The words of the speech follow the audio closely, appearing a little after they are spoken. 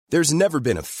There's never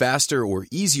been a faster or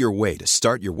easier way to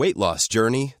start your weight loss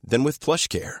journey than with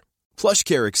PlushCare.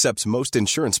 PlushCare accepts most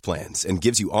insurance plans and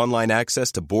gives you online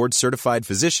access to board-certified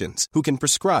physicians who can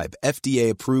prescribe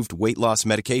FDA-approved weight loss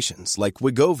medications like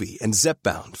Wegovy and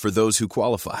Zepbound for those who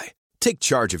qualify. Take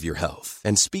charge of your health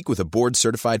and speak with a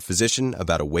board-certified physician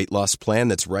about a weight loss plan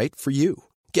that's right for you.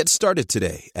 Get started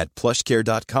today at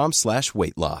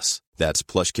plushcare.com/weight loss. That's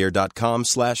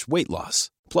plushcare.com/weight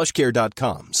loss.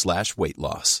 plushcare.com/weight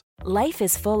loss. Life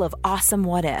is full of awesome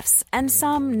what-ifs, and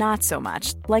some not so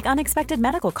much, like unexpected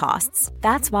medical costs.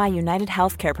 That's why United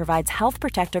Healthcare provides Health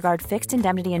Protector Guard fixed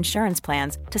indemnity insurance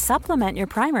plans to supplement your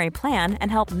primary plan and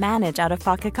help manage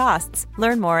out-of-pocket costs.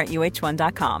 Learn more at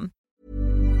uh1.com.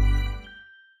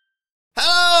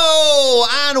 Hello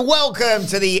and welcome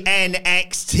to the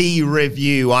NXT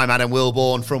review. I'm Adam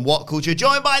Wilborn from What Culture,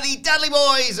 joined by the Dudley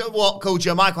Boys at What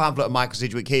Culture, Michael Hamflett and Michael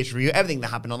Sidgwick, here to review everything that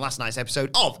happened on last night's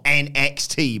episode of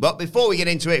NXT. But before we get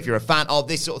into it, if you're a fan of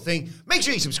this sort of thing, make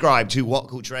sure you subscribe to What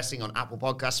Culture Wrestling on Apple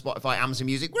Podcasts, Spotify, Amazon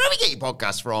Music, wherever you get your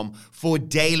podcasts from, for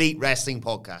daily wrestling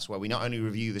podcasts, where we not only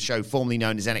review the show formerly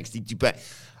known as NXT, but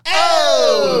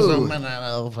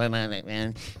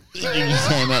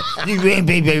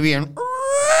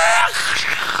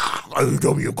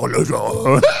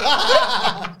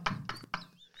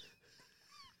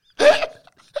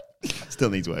still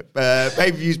needs work.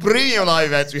 Pay-per-views, premium live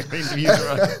events, we have interviews,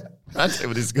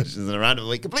 roundtable discussions, and a random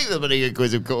week, complete with a video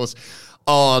quiz, of course,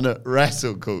 on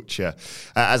Wrestle Culture.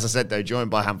 As I said, though, joined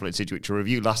by Hamflett and Sidgwick to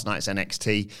review last night's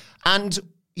NXT. And,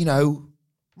 you know,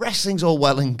 wrestling's all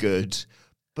well and good,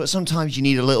 but sometimes you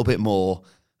need a little bit more,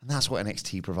 and that's what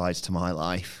NXT provides to my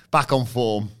life. Back on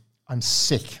form. I'm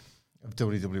sick of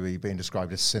WWE being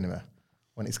described as cinema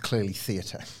when it's clearly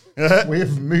theatre. We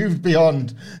have moved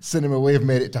beyond cinema. We have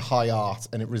made it to high art,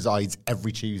 and it resides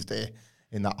every Tuesday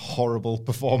in that horrible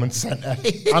performance centre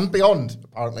and beyond,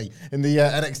 apparently, in the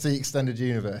NXT Extended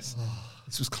Universe.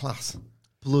 This was class.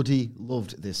 Bloody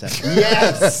loved this episode.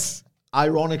 Yes!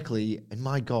 Ironically, and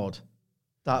my God,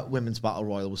 that women's battle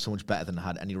royal was so much better than it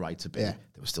had any right to be. Yeah.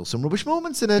 There were still some rubbish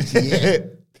moments in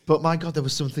it. But my God, there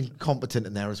was something competent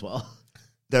in there as well.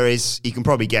 There is, you can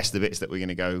probably guess the bits that we're going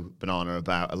to go banana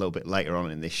about a little bit later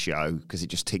on in this show, because it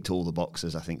just ticked all the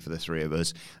boxes, I think, for the three of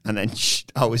us. And then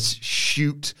I was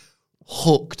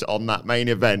hooked on that main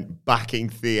event, backing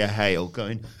Thea Hale,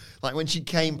 going, like when she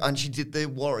came and she did the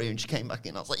Warrior and she came back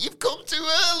in, I was like, you've come too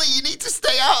early, you need to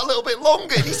stay out a little bit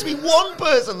longer. It needs to be one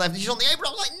person left. And she's on the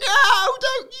apron. I'm like, no,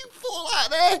 don't you fall out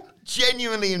there.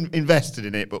 Genuinely invested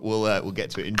in it, but we'll get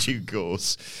to it in due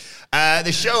course.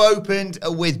 The show opened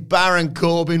with Baron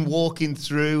Corbin walking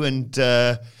through and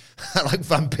like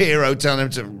Vampiro telling him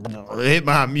to hit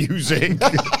my music.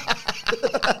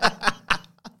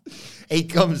 He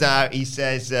comes out, he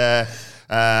says, I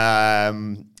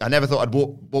never thought I'd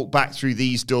walk back through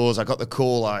these doors. I got the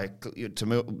call to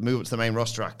move up to the main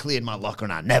roster. I cleared my locker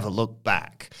and I never looked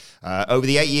back. Over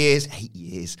the 8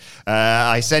 years,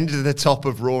 I ascended to the top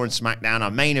of Raw and SmackDown. I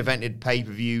main evented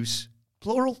pay-per-views,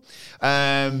 plural.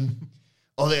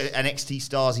 All the NXT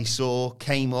stars he saw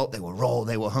came up. They were raw,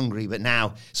 they were hungry, but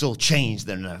now it's all changed.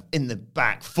 They're in the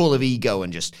back, full of ego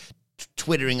and just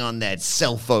twittering on their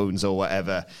cell phones or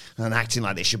whatever and acting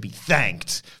like they should be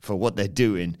thanked for what they're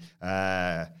doing.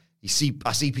 I see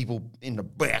people in the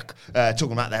back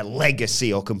talking about their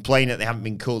legacy or complaining that they haven't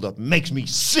been called up. It makes me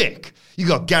sick. You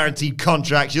got guaranteed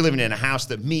contracts. You're living in a house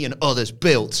that me and others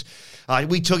built.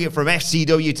 We took it from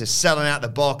FCW to selling out the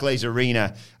Barclays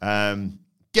Arena.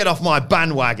 Get off my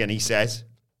bandwagon, he says.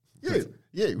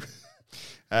 You.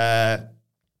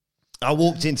 I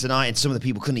walked in tonight and some of the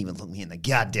people couldn't even look me in the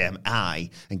goddamn eye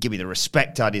and give me the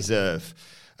respect I deserve.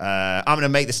 I'm going to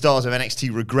make the stars of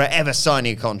NXT regret ever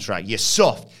signing a contract. You're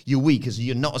soft, you're weak, because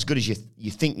you're not as good as you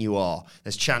think you are.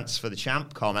 There's chance for the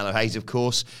champ, Carmelo Hayes, of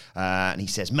course. And he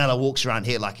says, Melo walks around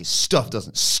here like his stuff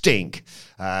doesn't stink.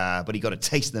 But he got a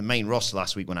taste of the main roster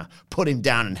last week when I put him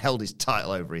down and held his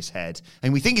title over his head.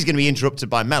 And we think he's going to be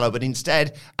interrupted by Melo, but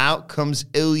instead, out comes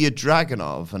Ilya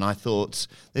Dragunov. And I thought,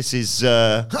 this is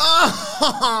very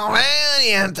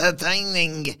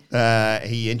entertaining.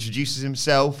 He introduces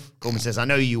himself. Corbin says, I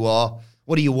know who you are.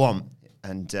 What do you want?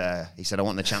 And he said, I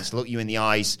want the chance to look you in the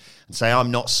eyes and say,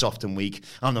 I'm not soft and weak.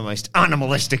 I'm the most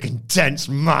animalistic, intense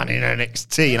man in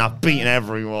NXT, and I've beaten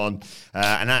everyone.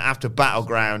 And after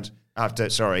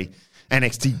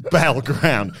NXT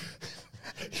Battleground.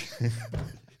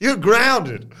 You're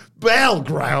grounded.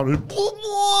 Battlegrounded.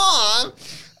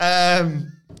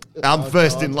 I'm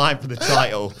first in line for the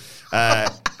title.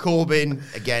 Corbin,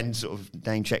 again, sort of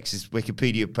name checks his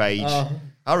Wikipedia page.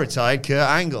 I retired Kurt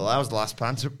Angle. I was the last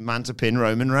man to pin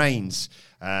Roman Reigns.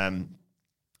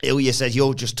 Ilya says,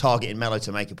 you're just targeting Melo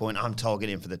to make a point. I'm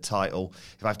targeting for the title.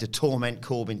 If I have to torment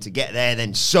Corbin to get there,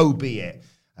 then so be it.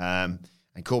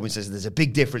 And Corbin says, there's a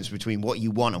big difference between what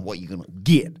you want and what you're going to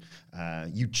get.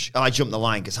 I jump the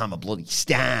line because I'm a bloody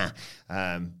star.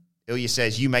 Ilya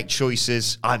says, you make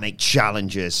choices, I make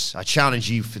challenges. I challenge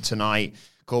you for tonight.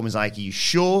 Corbin's like, are you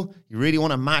sure? You really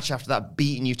want a match after that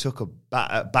beating you took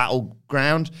at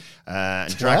Battleground?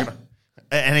 And Dragon...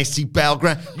 NXT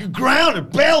Battleground. You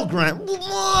grounded Battleground.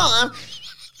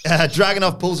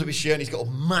 Dragunov pulls up his shirt and he's got a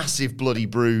massive bloody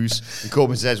bruise. And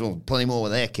Corbin says, well, plenty more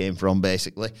where they came from,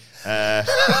 basically.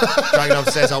 Dragunov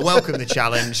says, I welcome the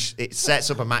challenge. It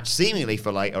sets up a match seemingly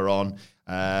for later on.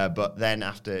 But then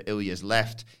after Ilya's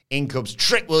left, in comes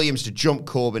Trick Williams to jump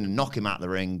Corbin and knock him out the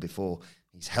ring before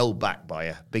he's held back by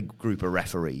a big group of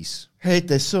referees. I hate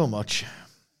this so much.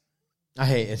 I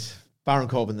hate it. Baron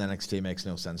Corbin in NXT makes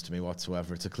no sense to me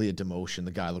whatsoever. It's a clear demotion. The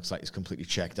guy looks like he's completely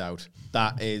checked out.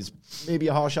 That is maybe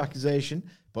a harsh accusation,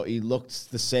 but he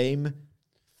looked the same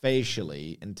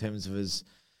facially in terms of his,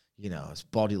 his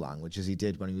body language as he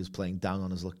did when he was playing down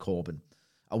on his little Corbin.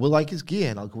 I will like his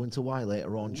gear, and I'll go into why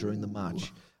later on during the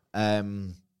match.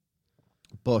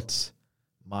 But,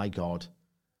 my God,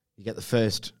 you get the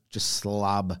first just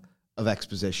slab of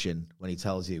exposition when he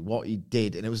tells you what he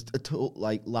did, and it was a total,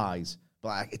 lies.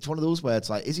 But it's one of those where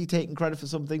it's like, is he taking credit for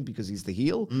something because he's the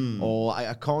heel? Or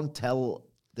I can't tell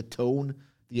the tone,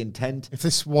 the intent. If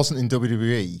this wasn't in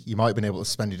WWE, you might have been able to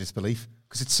suspend your disbelief.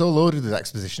 Because it's so loaded with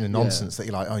exposition and nonsense that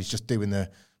you're like, oh, he's just doing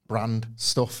the brand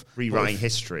stuff. Rewriting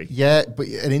history. Yeah, but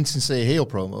an insincere heel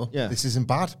promo, this isn't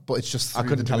bad, but it's just I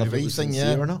couldn't tell if it was thing,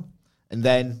 sincere or not. And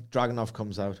then Dragunov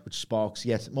comes out, which sparks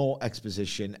yet more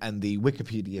exposition and the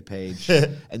Wikipedia page.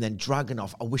 And then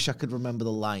Dragunov, I wish I could remember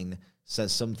the line,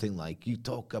 says something like, you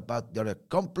talk about your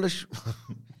accomplishments,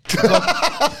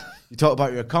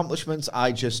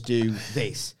 I just do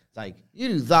this. It's like, you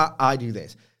do that, I do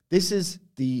this. This is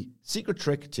the secret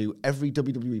trick to every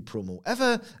WWE promo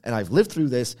ever, and I've lived through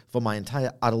this for my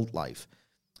entire adult life.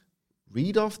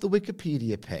 Read off the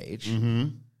Wikipedia page,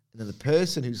 and then the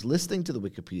person who's listening to the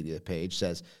Wikipedia page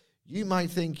says, you might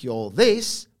think you're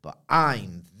this, but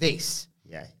I'm this.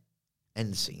 Yeah.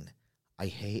 End scene. I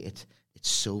hate it. It's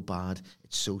so bad.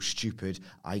 It's so stupid.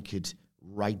 I could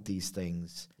write these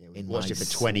things in my watched it for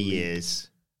 20 years.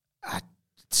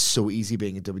 It's so easy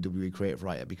being a WWE creative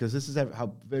writer because this is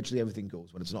how virtually everything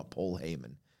goes when it's not Paul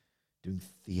Heyman doing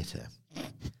theatre. Like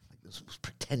this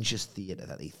pretentious theatre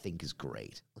that they think is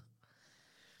great.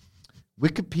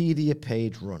 Wikipedia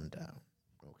page rundown.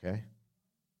 Okay.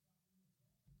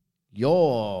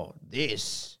 You're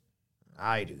this.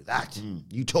 I do that.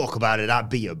 You talk about it, I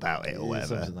be about it, or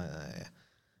whatever. Something like that, yeah.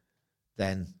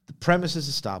 Then the premise is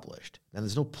established. Then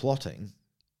there's no plotting.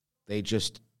 They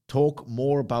just talk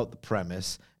more about the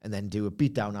premise and then do a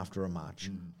beatdown after a match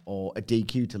or a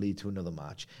DQ to lead to another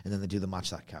match. And then they do the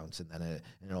match that counts. And then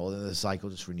the cycle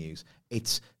just renews.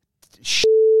 It's shit.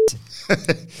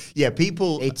 Yeah,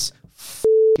 people... It's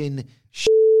fucking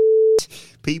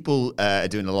shit. People are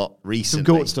doing a lot recently.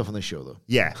 Some goat stuff on the show, though.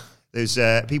 Yeah. There's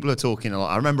people are talking a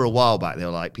lot. I remember a while back, they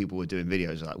were like, people were doing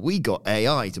videos like, we got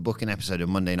AI to book an episode of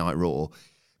Monday Night Raw.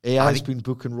 AI's been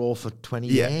booking Raw for 20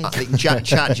 years. I think Chat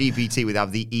GPT would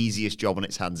have the easiest job on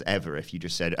its hands ever if you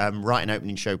just said, write an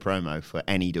opening show promo for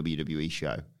any WWE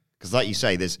show. Because like you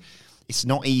say, it's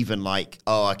not even like,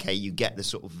 oh, okay, you get the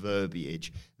sort of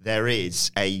verbiage. There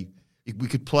is we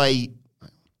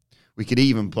could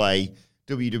even play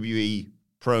WWE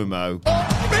promo.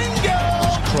 Bingo!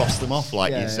 Cross them off,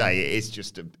 like you say. It is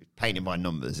just painted by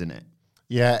numbers, isn't it?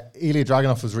 Yeah, Ilya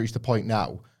Dragunov has reached a point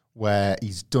now where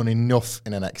he's done enough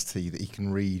in NXT that he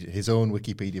can read his own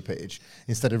Wikipedia page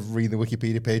instead of reading the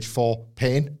Wikipedia page for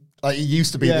pain. Like it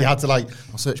used to be, you had to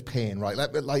I'll search pain, right?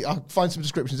 Like I'll find some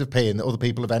descriptions of pain that other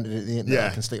people have entered in the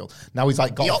internet I can steal. Now he's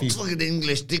got the a few... Oxford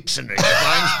English Dictionary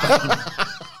defines pain.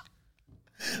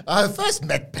 I first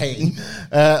met pain.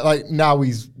 Now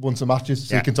he's won some matches,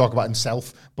 so he can talk about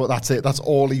himself. But that's it. That's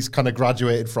all he's kind of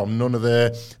graduated from. None of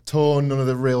the tone, none of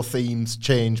the real themes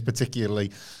change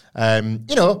particularly.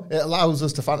 It allows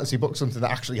us to fantasy book something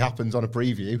that actually happens on a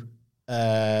preview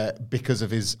because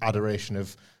of his adoration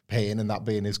of pain and that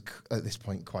being his, at this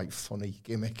point, quite funny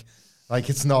gimmick. Like,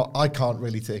 it's not... I can't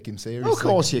really take him seriously. Of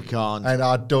course you can't. And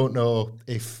I don't know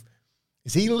if...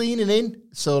 Is he leaning in?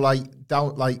 So,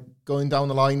 going down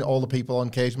the line, all the people on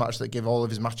Cage Match that give all of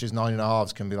his matches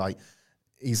 9.5s can be like,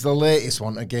 he's the latest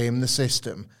one to game the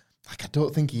system. Like, I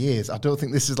don't think he is. I don't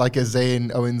think this is like a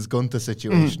Zayn Owens Gunther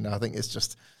situation. I think it's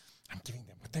just, I'm giving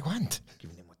them what they want.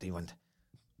 Giving them what they want.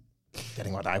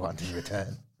 Getting what I want in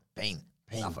return. Pain.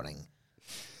 Suffering.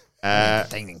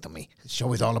 Entertaining to me. The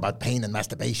show is all about pain and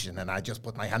masturbation, and I just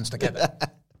put my hands together.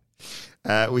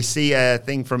 We see a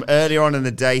thing from earlier on in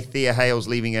the day. Thea Hale's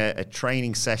leaving a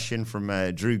training session from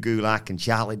Drew Gulak and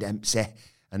Charlie Dempsey.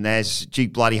 And there's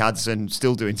Duke Bloody Hudson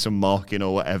still doing some marking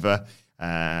or whatever.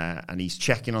 And he's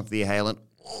checking on Thea Hale and,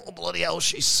 oh, bloody hell,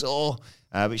 she's sore.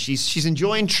 But she's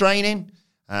enjoying training.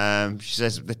 She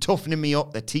says, they're toughening me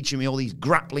up. They're teaching me all these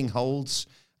grappling holds.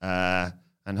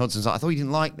 And Hudson's like, I thought you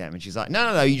didn't like them. And she's like,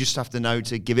 no, you just have to know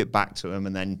to give it back to him.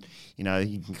 And then, you know,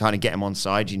 you can kind of get him on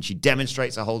side. And she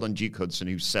demonstrates a hold on Duke Hudson,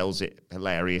 who sells it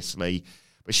hilariously.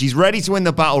 But she's ready to win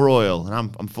the Battle Royal,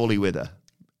 and I'm fully with her.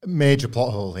 Major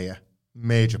plot hole here.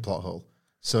 Major plot hole.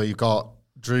 So you've got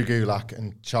Drew Gulak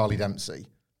and Charlie Dempsey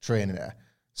training her.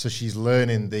 So she's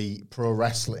learning the pro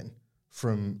wrestling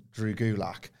from Drew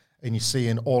Gulak. And you're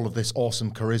seeing all of this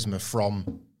awesome charisma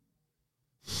from...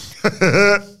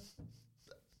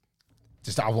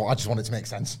 I just want it to make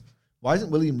sense. Why isn't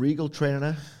William Regal training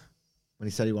her when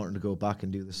he said he wanted to go back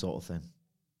and do this sort of thing?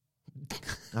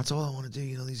 That's all I want to do.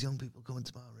 You know, these young people come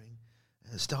into my ring,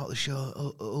 start the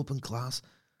show, open class.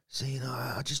 So, you know,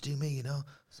 I just do me, you know.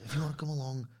 So if you want to come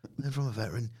along, learn from a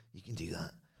veteran, you can do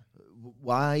that.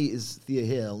 Why is Thea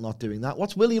Hale not doing that?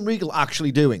 What's William Regal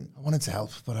actually doing? I wanted to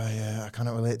help, but I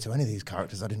cannot relate to any of these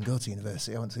characters. I didn't go to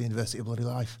university. I went to the University of Bloody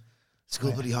Life.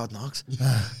 School bloody hard knocks.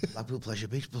 Blackpool Pleasure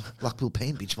Beach, Blackpool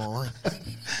Paint Beach, more like.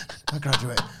 I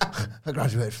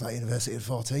graduated from that university at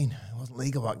 14. It wasn't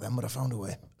legal back then, but I found a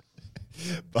way.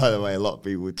 By the way, a lot of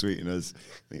people were tweeting us, I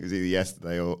think it was either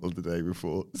yesterday or the day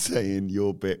before, saying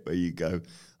your bit where you go,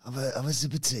 have a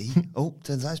sip of tea. Oh,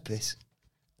 turns out it's piss.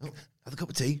 Oh, have a cup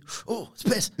of tea. Oh, it's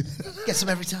piss. Get some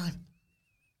every time.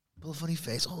 Pull a funny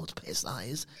face. Oh, it's piss, that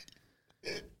is.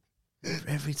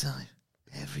 Every time.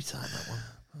 Every time, that one.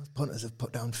 Punters have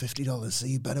put down $50, so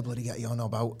you better bloody get your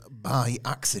knob out by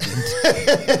accident.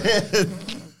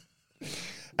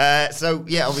 So,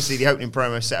 yeah, obviously the opening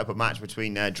promo set up a match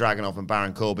between Dragunov and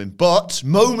Baron Corbin. But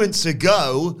moments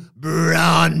ago,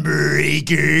 Braun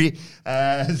Breaker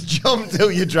has jumped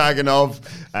Ilya Dragunov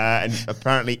and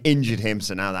apparently injured him.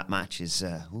 So now that match is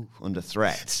under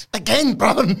threat. Again,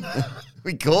 Bron!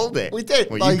 We called it. We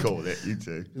did. Well, you called it. You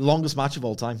too. Longest match of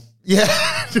all time. Yeah,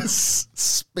 just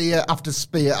spear after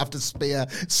spear after spear.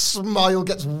 Smile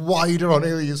gets wider on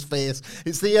Ilya's face.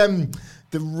 It's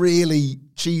the really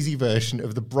cheesy version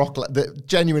of the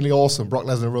genuinely awesome Brock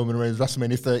Lesnar Roman Reigns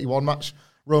WrestleMania 31 match.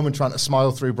 Roman trying to smile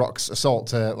through Brock's assault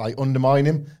to like undermine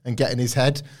him and get in his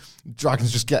head.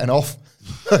 Dragon's just getting off.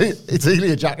 It's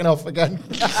Ilya jacking off again.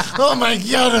 Oh my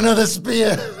God, another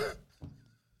spear.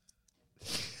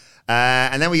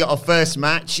 And then we got our first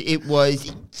match. It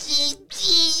was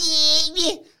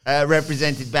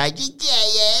represented by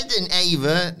and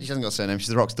Ava. She hasn't got a surname. She's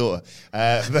the Rock's daughter.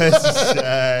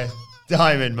 Versus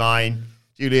Diamond Mine,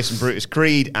 Julius and Brutus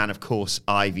Creed, and of course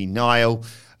Ivy Nile.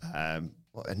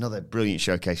 Another brilliant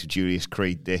showcase of Julius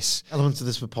Creed. This elements of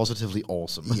this were positively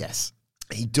awesome. Yes.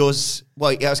 He does,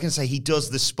 well, yeah, I was going to say he does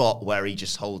the spot where he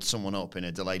just holds someone up in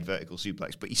a delayed vertical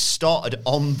suplex, but he started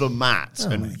on the mat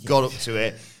and got up to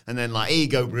it, and then like, here you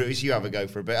go, Brutus, you have a go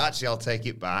for a bit. Actually, I'll take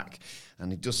it back.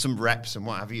 And he does some reps and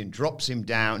what have you and drops him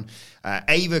down.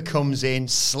 Ava comes in,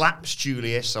 slaps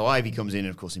Julius, so Ivy comes in, and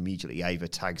of course, immediately Ava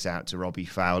tags out to Robbie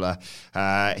Fowler.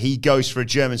 He goes for a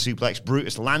German suplex.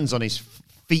 Brutus lands on his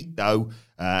feet, though,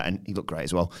 and he looked great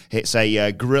as well. Hits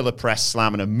a gorilla press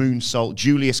slam and a moonsault.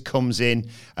 Julius comes in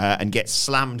and gets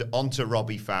slammed onto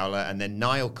Robbie Fowler, and then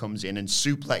Niall comes in and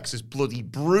suplexes bloody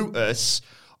Brutus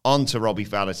onto Robbie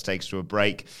Fowler to take us to a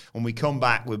break. When we come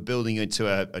back, we're building into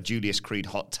a Julius Creed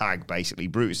hot tag, basically.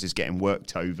 Brutus is getting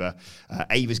worked over.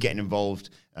 Ava's getting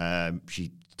involved.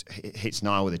 She hits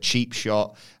Niall with a cheap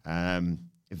shot.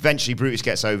 Eventually, Brutus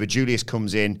gets over. Julius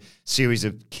comes in, series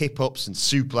of kip-ups and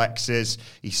suplexes.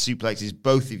 He suplexes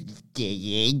both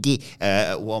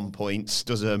at one point,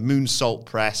 does a moonsault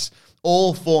press.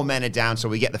 All four men are down, so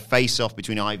we get the face-off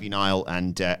between Ivy Nile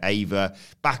and Ava.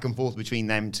 Back and forth between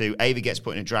them two. Ava gets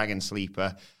put in a Dragon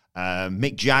Sleeper.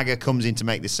 Mick Jagger comes in to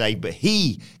make the save, but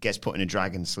he gets put in a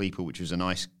Dragon Sleeper, which was a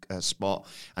nice spot.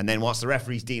 And then whilst the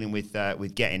referee's dealing with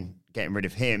getting rid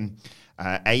of him,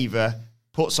 Ava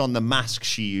puts on the mask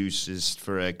she uses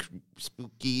for a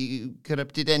spooky,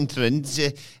 corrupted entrance,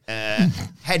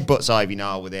 headbutts Ivy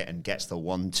Nile with it, and gets the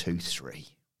 1, 2, 3.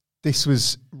 This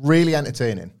was really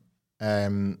entertaining.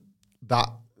 That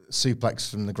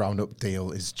suplex from the ground up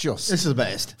deal is just... This is the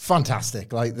best.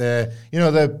 Fantastic. Like the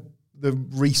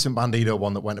recent Bandido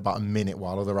one that went about a minute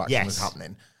while other action was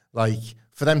happening. Like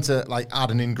for them to like add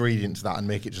an ingredient to that and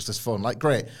make it just as fun, like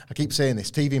great. I keep saying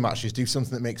this, TV matches, do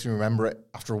something that makes me remember it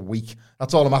after a week.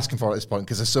 That's all I'm asking for at this point,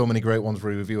 because there's so many great ones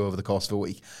we review over the course of a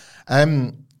week.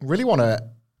 Really want to,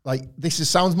 like,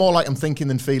 sounds more like I'm thinking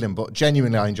than feeling, but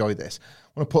genuinely I enjoyed this.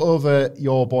 I want to put over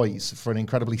your boys for an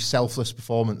incredibly selfless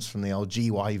performance from the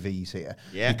LGYVs here.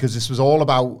 Yeah. Because this was all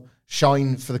about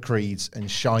shine for the Creeds and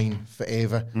shine for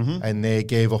Ava, and they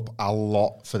gave up a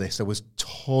lot for this. There was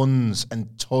tons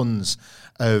and tons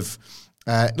of,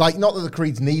 like, not that the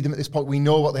Creeds need them at this point. We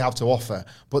know what they have to offer,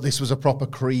 but this was a proper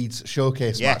Creeds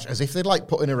showcase match, as if they'd like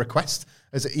put in a request,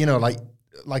 as you know,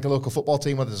 like a local football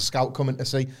team where there's a scout coming to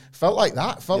see. Felt like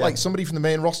that. Felt like somebody from the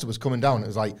main roster was coming down. It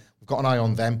was like, we've got an eye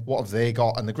on them. What have they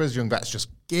got? And the Grizzly Young Vets just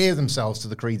gave themselves to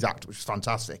the Creeds act, which was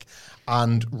fantastic.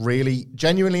 And really,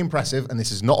 genuinely impressive, and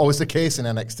this is not always the case in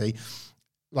NXT,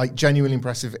 like, genuinely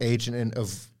impressive agenting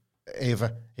of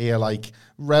Ava here, like,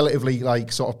 relatively,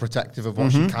 like, sort of protective of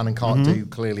what she can and can't do,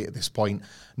 clearly, at this point.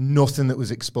 Nothing that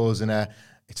was exposing her.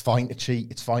 It's fine to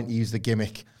cheat. It's fine to use the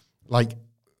gimmick. Like,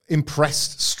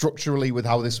 impressed structurally with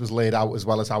how this was laid out, as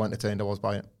well as how entertained I was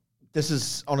by it. This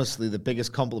is honestly the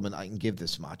biggest compliment I can give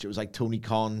this match. It was like Tony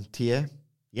Khan tier.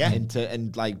 Yeah.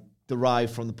 And like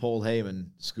derived from the Paul Heyman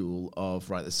school of,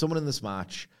 right, there's someone in this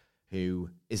match who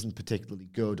isn't particularly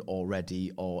good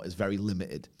already or is very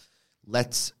limited.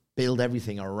 Let's build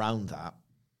everything around that.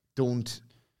 Don't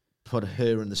put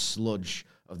her in the sludge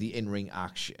of the in-ring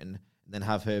action and then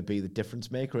have her be the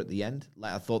difference maker at the end.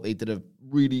 Like, I thought they did a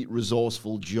really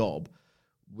resourceful job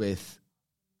with,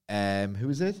 who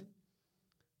is it?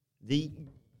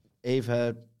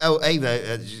 Ava. Oh, Ava. I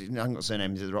haven't got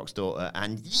surname. Is The Rock's daughter.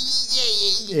 And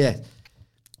yeah.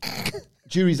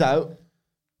 Jury's out.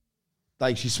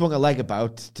 Like, she swung her leg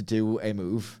about to do a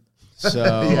move.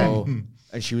 So,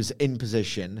 and she was in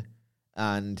position,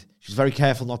 and she was very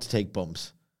careful not to take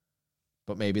bumps.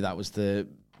 But maybe that was the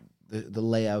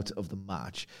layout of the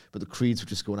match. But the Creeds were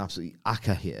just going absolutely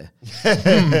akka here.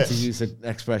 To use an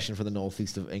expression from the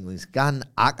northeast of England. Gan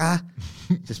akka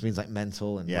just means like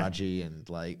mental and raggy and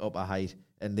like upper height.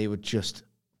 And they were just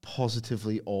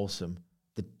positively awesome.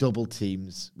 The double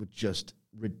teams were just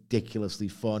ridiculously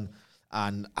fun.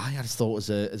 And I just thought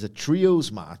as a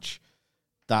trios match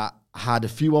that had a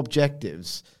few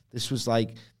objectives, this was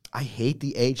like, I hate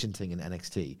the agenting in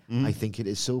NXT. I think it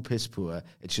is so piss poor.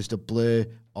 It's just a blur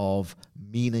of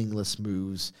meaningless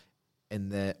moves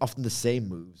often the same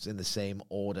moves in the same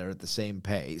order at the same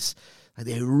pace. And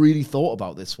they really thought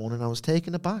about this one, and I was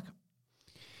taken aback.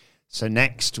 So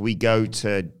next we go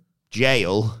to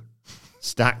jail.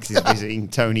 Stax is visiting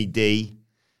Tony D,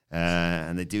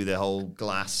 and they do the whole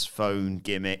glass phone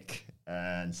gimmick.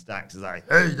 And Stax is like,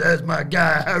 "Hey, there's my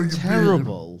guy. How you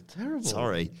Terrible.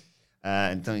 Sorry."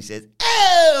 And Tony says,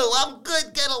 "Oh, I'm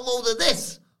good. Get a load of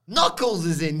this. Knuckles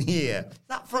is in here." Is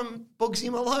that from Bugsy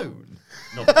Malone?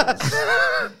 Knuckles.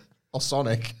 Or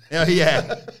Sonic. Oh,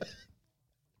 yeah.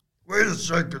 Wait a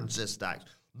second, says Stax.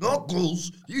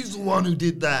 Knuckles, he's the one who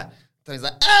did that. Tony's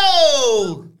like,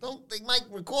 "Oh, don't think Mike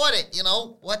record it,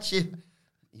 watch you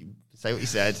say what you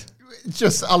said." It's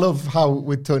just, I love how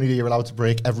with Tony D, you're allowed to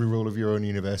break every rule of your own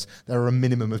universe. There are a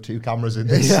minimum of 2 cameras in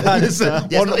this.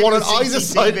 One on either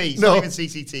side. No, even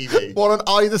CCTV. One on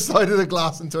either side of the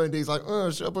glass, and Tony D's like, "Oh,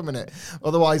 shut up a minute.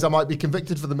 Otherwise, I might be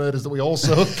convicted for the murders that we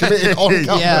also committed on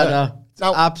camera." Yeah, no. It's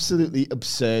absolutely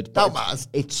absurd. That matters.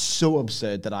 It's so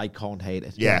absurd that I can't hate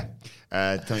it. Yeah.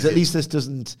 At least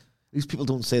these people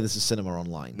don't say this is cinema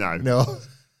online. No.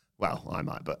 Well, I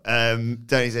might, but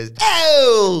Tony says,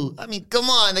 "Oh, I mean,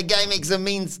 come on, the guy makes a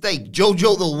mean mistake.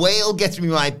 Jojo the Whale gets me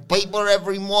my paper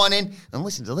every morning. And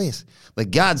listen to this. The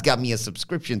God's got me a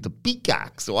subscription to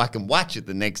Peacock so I can watch it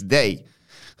the next day."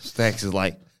 Stax is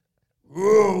like,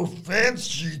 "Oh,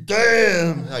 fancy,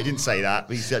 damn." No, he didn't say that,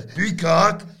 but he said,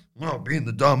 "Peacock? Well, being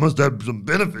the dog must have some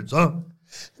benefits, huh?"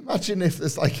 Imagine if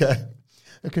there's like a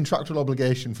contractual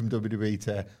obligation from WWE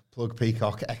to plug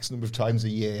Peacock X number of times a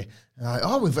year. And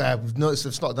like, we've noticed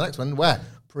they've started the next one. Where?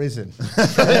 Prison.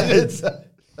 They're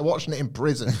watching it in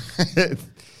prison.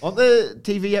 Aren't the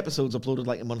TV episodes uploaded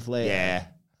like a month later? Yeah.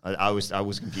 I was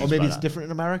confused. Or maybe by it's that. different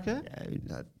in America?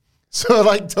 Yeah. So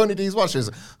like Tony D's watches,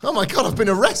 "Oh my God, I've been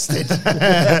arrested."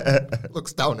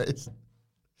 Looks down at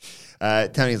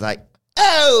it. Tony's like,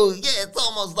 "Oh, yeah, it's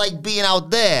almost like being out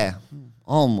there."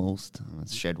 Almost.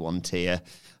 Let's shed one tear.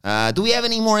 "Do we have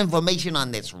any more information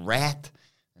on this rat?"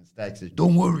 And Stax says,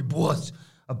 "Don't worry, boss.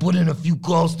 I put in a few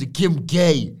calls to Kim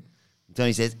K." And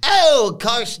Tony says, "Oh,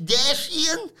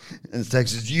 Kardashian?" And Stax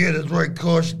says, "Yeah, that's right,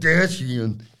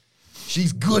 Kardashian.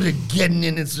 She's good at getting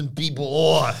innocent people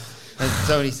off." And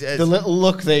Tony says, The little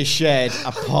look they shared,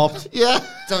 I popped. "Yeah."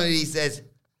 Tony says,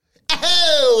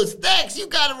 Oh, Stacks, you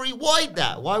got to reword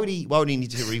that. Why would he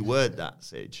need to reword that,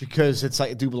 Sage? Because it's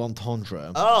like a double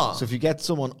entendre. Oh. So if you get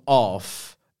someone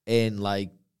off in like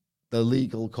the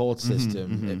legal court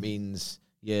system, it means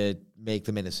you make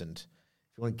them innocent.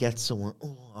 If you want to get someone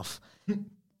off,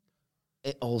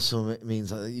 it also means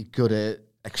that you're good at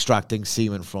extracting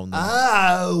semen from them.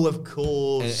 Oh, of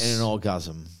course. In an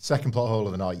orgasm. Second plot hole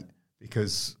of the night,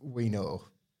 because we know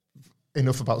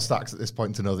enough about Stacks at this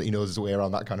point to know that he knows his way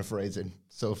around that kind of phrasing.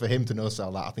 So for him to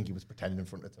no-sell that, I think he was pretending in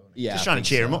front of Tony. Yeah, Just trying to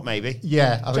cheer him up, maybe.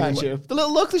 Yeah. I think The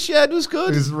little look they shared was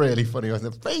good. it was really funny,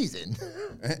 wasn't it? Phrasing.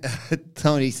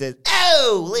 Tony says,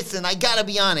 "Oh, listen, I gotta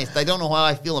be honest. I don't know how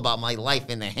I feel about my life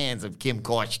in the hands of Kim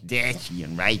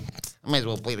Kardashian, right? I might as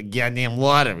well play the goddamn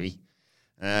lottery."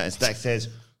 And Stack says,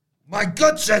 "My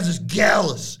gut says it's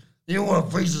Gallus. You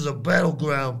want faces a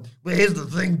battleground. But here's the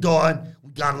thing, Dawn.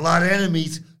 We got a lot of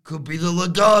enemies. Could be the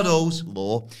Legatos.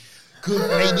 Law. Could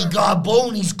maybe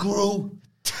Garboni's crew."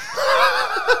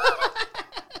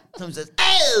 Tony says,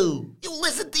 "Oh, you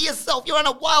listen to yourself. You're on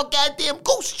a wild goddamn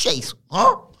goose chase,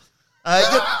 huh?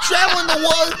 You're traveling the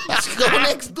world. Let's go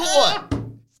next door.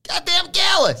 It's goddamn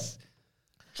Gallus.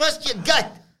 Trust your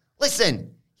gut.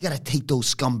 Listen, you gotta take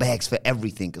those scumbags for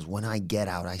everything, because when I get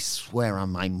out, I swear on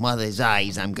my mother's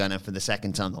eyes, I'm gonna, for the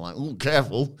second time, they're like, ooh,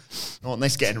 careful. I want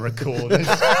this getting recorded."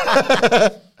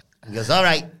 He goes, "All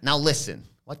right, now listen.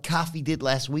 What Coffee did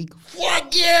last week,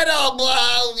 forget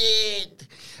about it.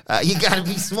 You gotta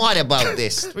be smart about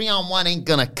this. 3-on-1 ain't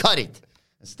gonna cut it."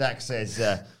 And Stack says,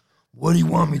 "What do you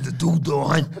want me to do,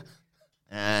 Dawn?"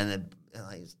 And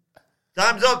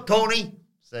 "Time's up, Tony,"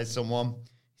 says someone.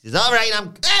 He says, all right,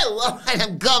 I'm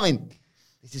coming.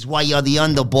 This is why you're the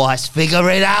underboss. Figure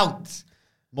it out."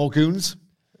 More goons?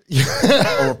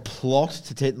 Or a plot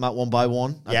to take them out one by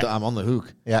one? Yeah. I'm on the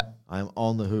hook. Yeah. I'm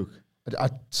on the hook.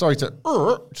 Sorry to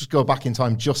just go back in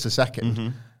time just a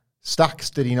second. Stacks,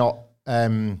 did he not?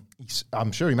 I'm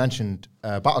sure he mentioned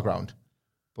Battleground,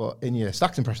 but in your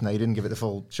Stacks impression there, he didn't give it the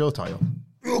full show title.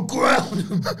 Your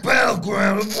ground,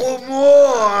 battleground, and one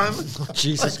more.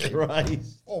 Jesus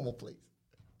Christ. Formal, please.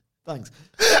 Thanks.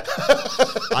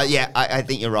 I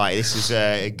think you're right. This is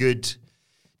a good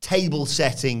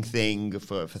table-setting thing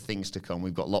for things to come.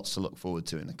 We've got lots to look forward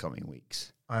to in the coming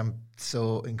weeks. I'm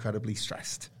so incredibly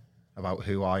stressed about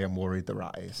who I am worried the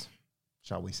rat is,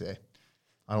 shall we say.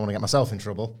 I don't want to get myself in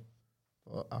trouble,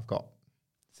 but I've got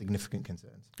significant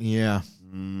concerns. Yeah.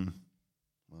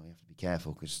 Well, you have to be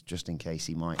careful, because just in case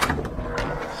he might. Yeah,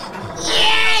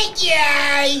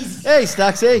 guys! Hey,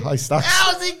 Staxy. Hi, Stacks.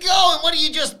 How's it going? What have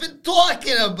you just been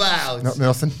talking about?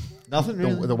 Nothing. Nothing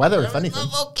really. The weather, if anything.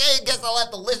 Okay, I guess I'll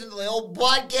have to listen to the old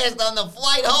podcast on the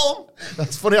flight home.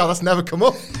 That's funny how that's never come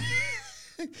up.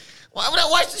 Why would I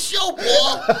watch the show,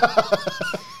 Paul?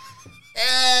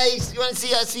 You want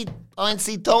to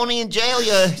see Tony in jail?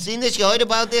 You seen this? You heard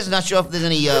about this? Not sure if there's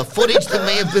any footage that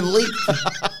may have been leaked.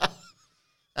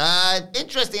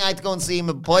 Interesting. I had to go and see him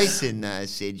in person,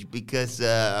 Sidge, because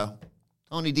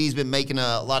Tony D's been making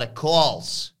a lot of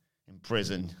calls in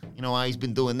prison. You know how he's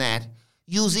been doing that?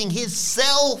 Using his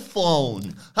cell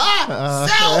phone.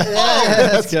 Cell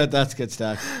phone! Yeah, that's good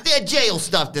stuff. They're jail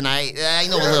stuff tonight. I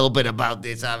know a little bit about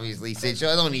this, obviously, Sid, so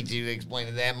I don't need you to explain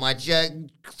it that much.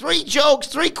 3 jokes,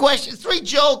 3 questions, 3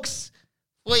 jokes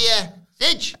for you.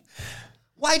 Sid,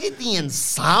 why did the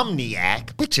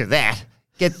insomniac, picture that,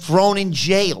 get thrown in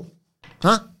jail?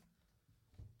 Huh?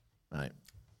 Right.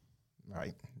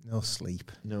 No sleep.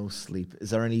 No sleep. Is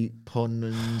there any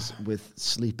puns with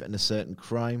sleep and a certain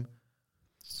crime?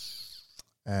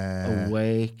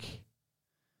 Awake.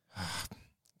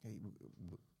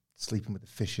 Sleeping with the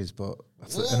fishes, but an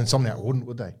insomniac wouldn't,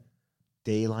 would they?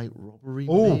 Daylight robbery,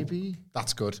 Oh, maybe?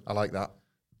 that's good. I like that.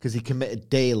 Because he committed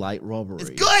daylight robbery. It's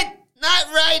good, not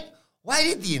right. Why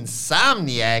did the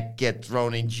insomniac get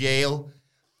thrown in jail?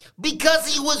 Because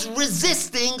he was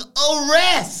resisting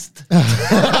arrest.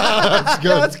 That's good.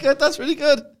 Yeah, that's good. That's really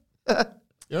good.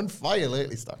 You're on fire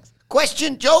lately, Stacks.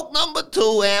 Question, joke number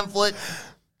 2, Amplet.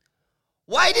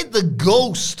 Why did the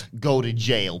ghost go to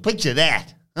jail? Picture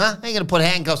that. Huh? I ain't gonna put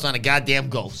handcuffs on a goddamn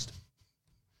ghost.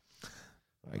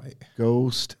 Right.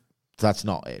 Ghost. That's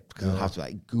not it. Because it'll have to be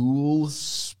like ghoul.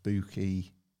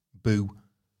 Spooky. Boo.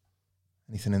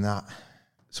 Anything in that?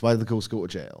 So why did the ghost go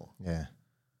to jail? Yeah.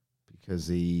 Because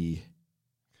he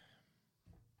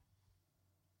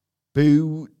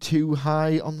boo too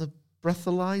high on the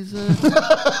breathalyzer.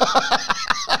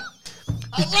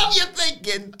 I love your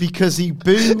thinking. Because he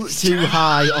boo too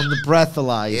high on the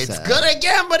breathalyzer. It's good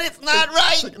again, but it's not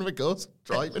right. Thinking of a ghost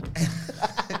driving.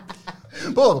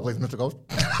 Oh, please, Mr. Ghost.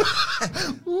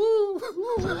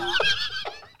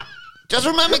 Just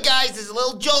remember, guys, this is a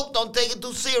little joke. Don't take it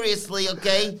too seriously,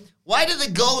 okay? Why did the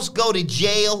ghost go to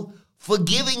jail for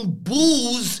giving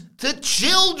booze to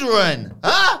children?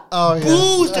 Huh? Oh, yeah.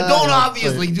 Booze? Don't Yeah,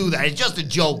 obviously do that. It's just a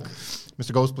joke.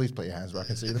 Mr. Ghost, please put your hands where I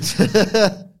can see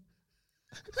them.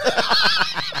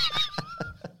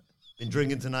 Been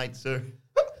drinking tonight, sir.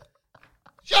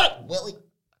 Shut up, Willie.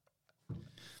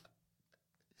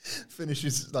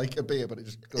 Finishes like a beer, but it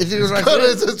just It goes right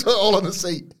it's all on the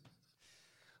seat.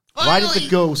 Why did the Finally-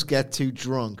 ghost get too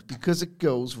drunk? Because it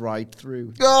goes right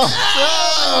through.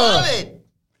 I love it.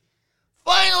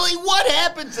 Finally, what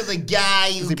happened to the guy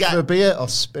Is who it for got... beer or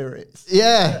spirits?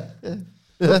 Yeah.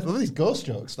 Love these ghost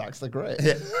jokes, Stacks. They're great.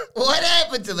 What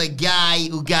happened to the guy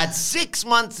who got 6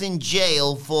 months in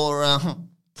jail for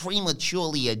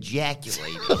prematurely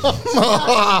ejaculating?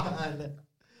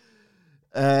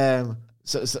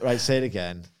 Right, say it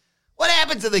again. What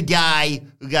happened to the guy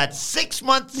who got 6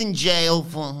 months in jail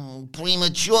for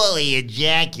prematurely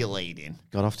ejaculating?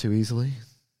 Got off too easily?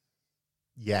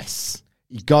 Yes.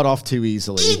 He got off too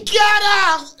easily. He got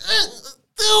off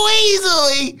too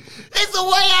easily. It's the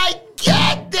way I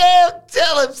goddamn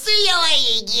tell him. See you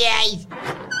later, guys.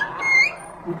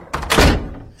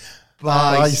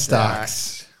 Bye,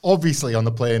 Stacks. Obviously, on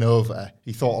the plane over,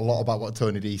 he thought a lot about what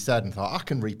Tony D said and thought, I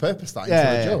can repurpose that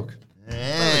into a joke.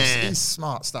 He's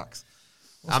smart, Stacks.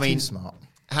 I mean, too smart.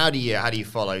 How do you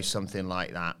follow something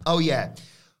like that? Oh yeah,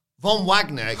 Von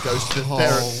Wagner goes to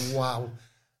therapy. Oh, wow.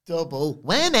 Double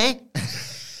whammy.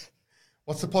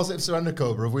 What's the positive surrender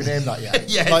cobra? Have we named that yet?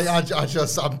 Yes. Like,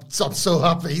 I'm so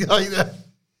happy. Like,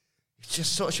 It's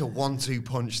just such a 1-2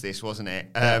 punch, this, wasn't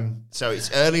it? So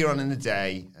it's earlier on in the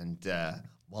day, and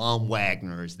Von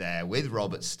Wagner is there with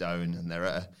Robert Stone, and they're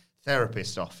at a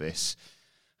therapist's office.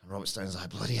 And Robert Stone's like,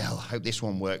 bloody hell, I hope this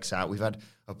one works out. We've had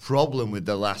a problem with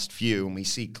the last few, and we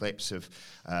see clips of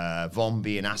Von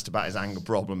being asked about his anger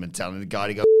problem and telling the guy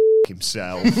to go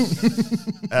himself.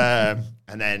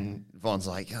 And then Von's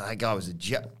like, oh, that guy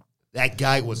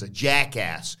was a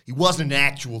jackass. He wasn't an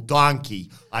actual donkey.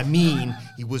 I mean,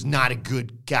 he was not a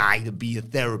good guy to be a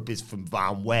therapist from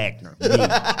Von Wagner.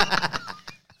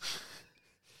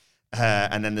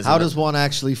 And then there's How does one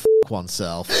actually f***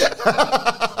 oneself?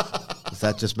 Is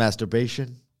that just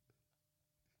masturbation?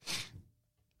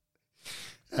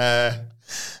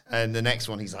 And the next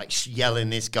one, he's like yelling in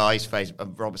this guy's face.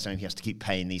 Robert Stone, he has to keep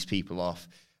paying these people off.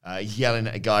 He's yelling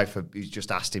at a guy who's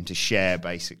just asked him to share,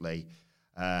 basically.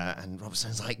 And Robert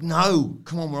Stone's like, no,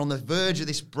 come on, we're on the verge of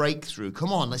this breakthrough.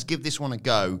 Come on, let's give this one a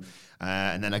go.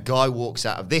 And then a guy walks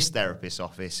out of this therapist's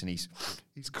office, and he's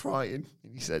crying.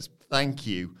 And he says, thank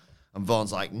you. And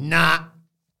Von's like, nah,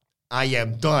 I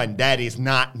am done. That is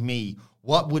not me.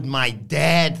 What would my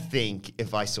dad think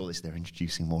if I saw this? They're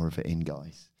introducing more of it in,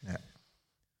 guys. Yeah.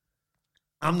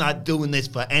 I'm not doing this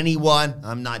for anyone.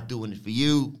 I'm not doing it for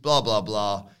you. Blah, blah,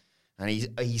 blah. And he's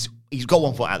got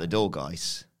one foot out the door,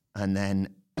 guys. And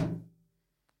then,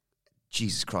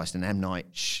 Jesus Christ, an M.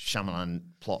 Night Shyamalan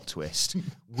plot twist.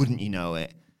 Wouldn't you know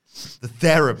it? The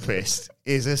therapist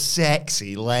is a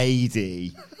sexy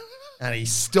lady. And he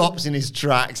stops in his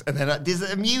tracks. And then there's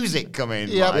the music come in.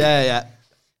 Yep. Like, Yeah.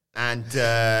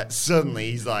 and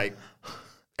suddenly he's like,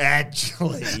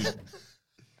 actually,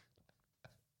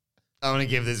 I'm going to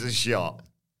give this a shot.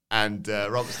 And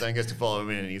Robert Stone goes to follow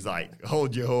him in, and he's like,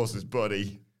 hold your horses,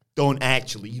 buddy.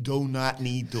 You do not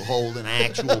need to hold an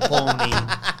actual pony.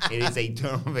 It is a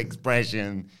term of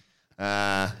expression.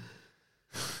 There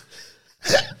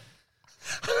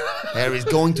is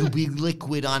going to be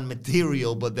liquid on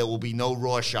material, but there will be no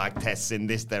Rorschach tests in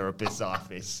this therapist's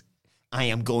office. I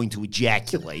am going to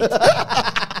ejaculate.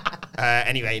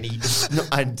 Anyway,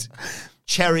 and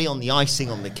cherry on the icing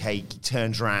on the cake, he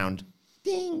turns around,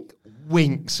 ding,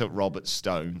 winks at Robert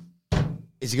Stone.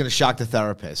 Is he going to shock the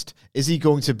therapist? Is he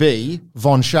going to be...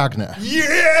 Von Schagner.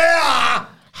 Yeah!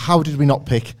 How did we not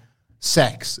pick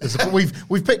sex?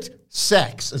 We've picked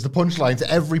sex as the punchline to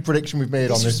every prediction we've made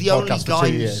on this podcast for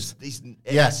 2 years.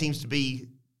 It seems to be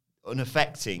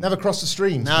unaffecting. Never crossed the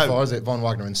streams before, is it? Von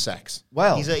Wagner and sex.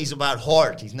 Well... He's about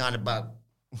heart. He's not about...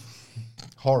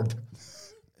 Hard.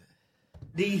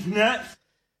 These nuts.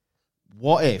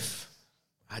 What if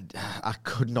I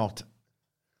could not,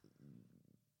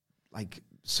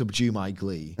 subdue my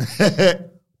glee?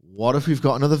 What if we've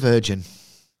got another virgin?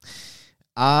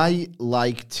 I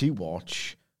like to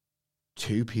watch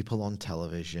two people on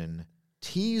television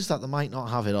tease that they might not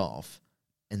have it off,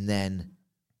 and then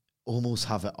almost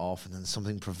have it off, and then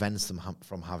something prevents them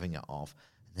from having it off,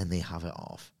 and then they have it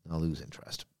off, and I lose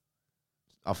interest.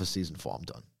 After season 4, I'm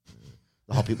done.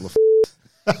 The hot people are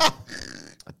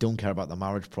I don't care about the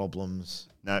marriage problems.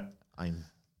 No. I'm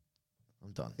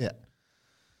done. Yeah.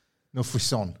 No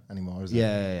frisson anymore, is it?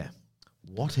 Yeah.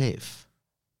 What if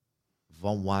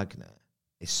Von Wagner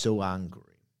is so angry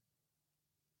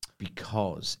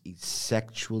because he's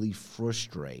sexually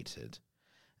frustrated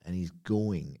and he's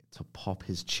going to pop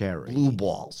his cherry? Blue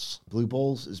balls. Blue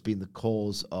balls has been the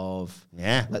cause of...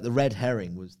 Yeah. Like the red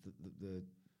herring was the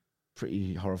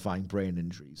pretty horrifying brain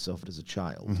injury he suffered as a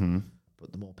child. Mm-hmm.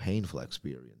 But the more painful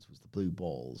experience was the blue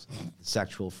balls, the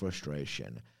sexual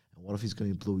frustration. And what if he's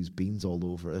going to blow his beans all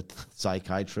over a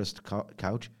psychiatrist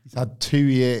couch? He's had 2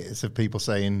 years of people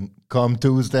saying, come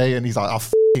Tuesday, and he's like, I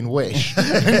f***ing wish.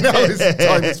 And now his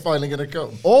time is finally going to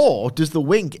come. Or does the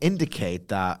wink indicate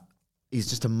that he's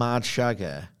just a mad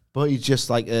shagger, but he's just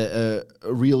like a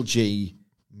real G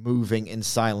moving in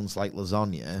silence like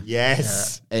lasagna?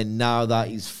 Yes. And now that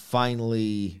he's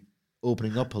finally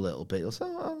opening up a little bit, he'll say,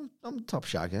 I'm the top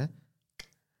shagger.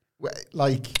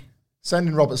 Like,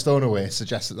 sending Robert Stone away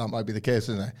suggests that might be the case,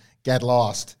 isn't it? Get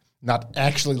lost. Not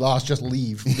actually lost, just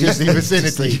leave. Leave the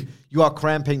vicinity. You are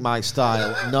cramping my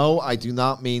style. No, I do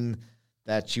not mean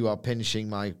that you are pinching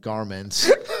my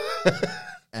garments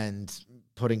and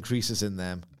putting creases in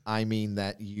them. I mean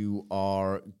that you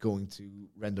are going to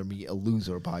render me a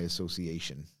loser by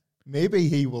association. Maybe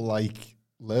he will, like,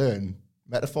 learn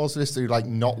metaphors of this through, like,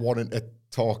 not wanting to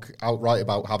talk outright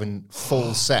about having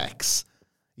full sex.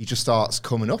 He just starts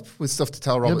coming up with stuff to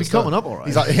tell Robert. He'll be Stone. coming up all right.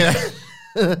 He's like, yeah.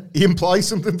 He implies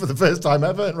something for the first time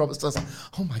ever, and Robert Stone's like,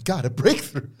 oh my God, a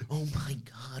breakthrough. Oh my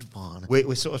God, Vaughn.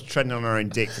 We're sort of treading on our own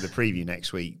dick for the preview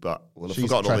next week, but we'll have She's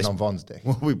forgotten all treading this. on Von's dick.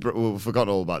 We'll have forgotten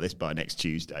all about this by next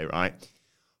Tuesday, right?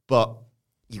 But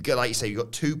you've got, like you say, you've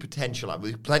got two potential,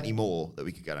 there's plenty more that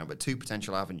we could go down, but two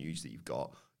potential avenues that you've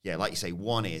got. Yeah, like you say,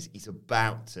 one is he's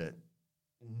about to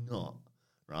not,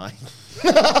 right?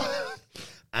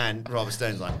 And Robert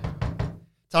Stone's like,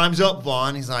 time's up,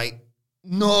 Vaughn. He's like,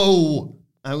 no,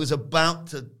 I was about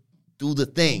to do the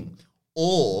thing.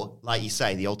 Or, like you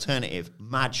say, the alternative,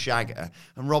 mad shagger.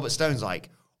 And Robert Stone's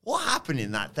like, what happened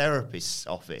in that therapist's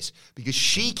office? Because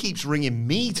she keeps ringing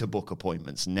me to book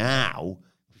appointments now.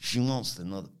 She wants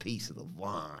another piece of the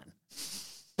wine.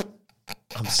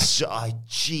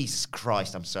 Jesus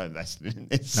Christ, I'm so invested in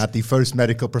this. Not the first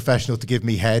medical professional to give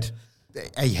me head.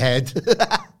 A head.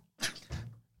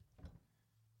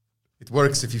 It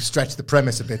works if you stretch the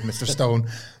premise a bit, Mr. Stone.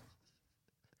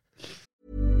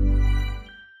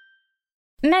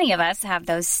 Many of us have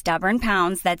those stubborn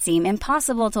pounds that seem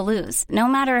impossible to lose, no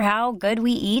matter how good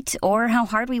we eat or how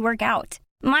hard we work out.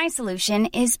 My solution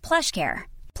is PlushCare.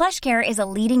 PlushCare is a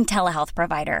leading telehealth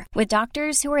provider with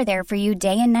doctors who are there for you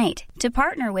day and night to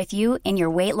partner with you in your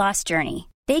weight loss journey.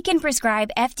 They can prescribe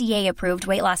FDA-approved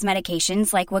weight loss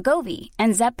medications like Wegovy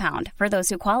and Zepbound for those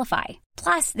who qualify.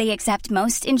 Plus, they accept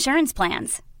most insurance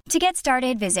plans. To get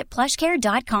started, visit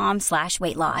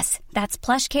plushcare.com/weightloss. That's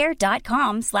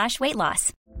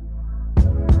plushcare.com/weightloss.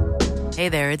 Hey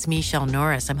there, it's Michelle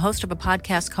Norris. I'm host of a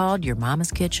podcast called Your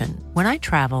Mama's Kitchen. When I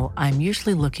travel, I'm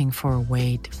usually looking for a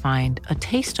way to find a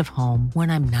taste of home when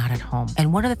I'm not at home.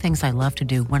 And one of the things I love to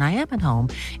do when I am at home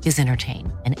is entertain.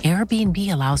 And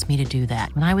Airbnb allows me to do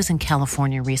that. When I was in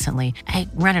California recently, I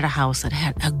rented a house that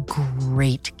had a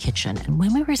great kitchen. And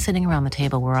when we were sitting around the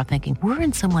table, we were all thinking, we're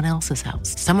in someone else's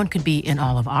house. Someone could be in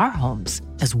all of our homes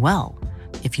as well.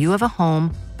 If you have a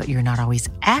home, but you're not always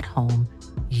at home,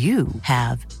 you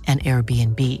have an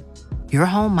Airbnb. Your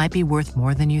home might be worth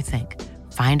more than you think.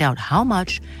 Find out how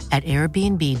much at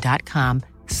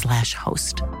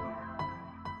airbnb.com/host.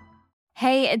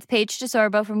 Hey, it's Paige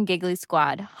DeSorbo from Giggly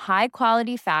Squad. High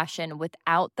quality fashion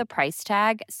without the price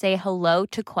tag. Say hello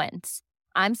to Quince.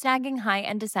 I'm snagging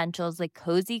high-end essentials like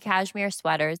cozy cashmere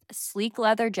sweaters, sleek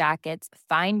leather jackets,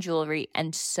 fine jewelry,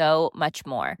 and so much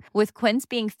more. With Quince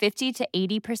being 50 to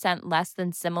 80% less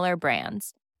than similar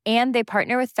brands. And they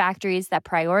partner with factories that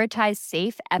prioritize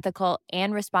safe, ethical,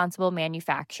 and responsible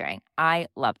manufacturing. I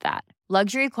love that.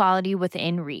 Luxury quality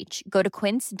within reach. Go to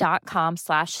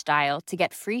quince.com/style to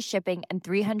get free shipping and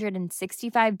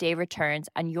 365-day returns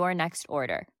on your next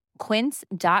order.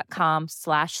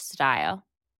 Quince.com/style.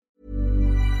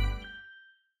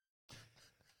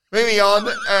 Moving on.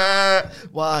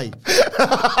 Why?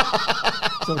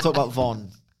 So talk about Von.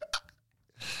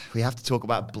 We have to talk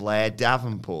about Blair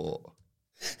Davenport.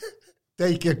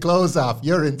 Take your clothes off.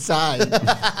 You're inside.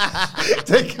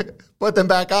 Put them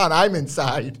back on. I'm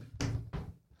inside.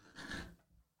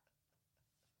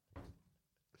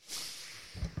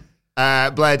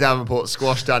 Blair Davenport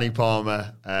squashed Danny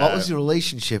Palmer. What was your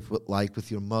relationship like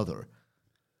with your mother?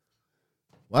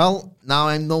 Well, now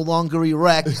I'm no longer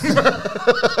erect.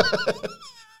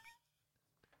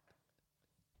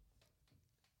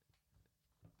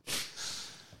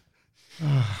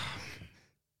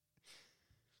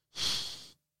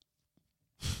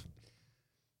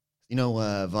 You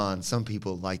know, Vaughn, some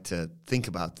people like to think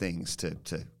about things to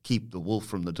keep the wolf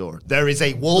from the door. There is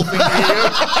a wolf in here.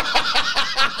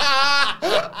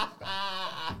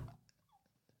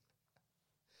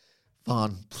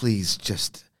 Vaughn, please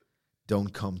just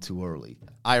don't come too early.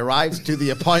 I arrived to the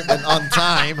appointment on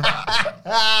time.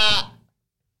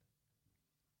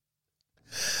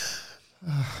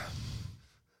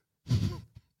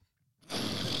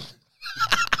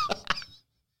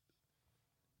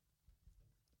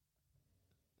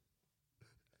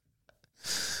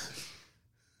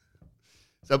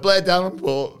 So Blair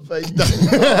Davenport faced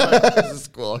a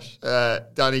squash.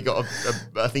 Danny got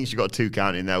I think she got a 2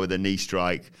 count in there with a knee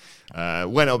strike.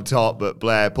 Went up top, but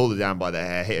Blair pulled her down by the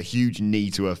hair, hit a huge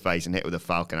knee to her face and hit with a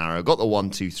Falcon Arrow. Got the 1,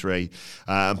 2, 3,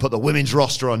 and put the women's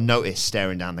roster on notice,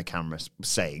 staring down the camera,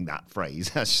 saying that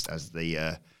phrase as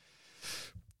the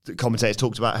commentators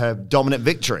talked about her dominant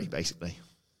victory, basically.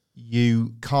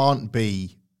 You can't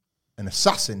be an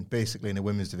assassin, basically, in a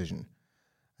women's division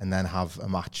and then have a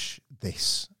match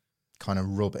this kind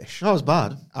of rubbish. That was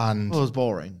bad. And it was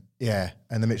boring. Yeah,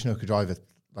 and the Michinoku driver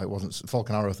wasn't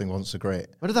Falcon Arrow thing wasn't so great.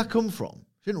 Where did that come from?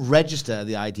 She didn't register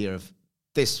the idea of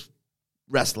this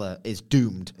wrestler is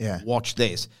doomed. Yeah. Watch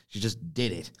this. She just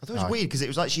did it. I thought it was weird because it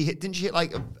was like didn't she hit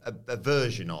like a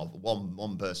version of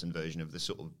one person version of the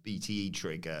sort of BTE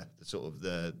trigger, the sort of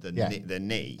the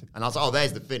knee, and I was like, oh,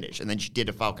 there's the finish, and then she did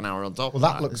a Falcon Arrow on top. Well,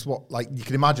 that looks you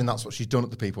can imagine that's what she's done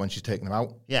at the people when she's taken them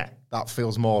out. Yeah, that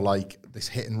feels more like this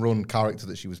hit and run character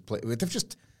that she was playing with. They've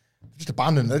just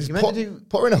abandoned her. They just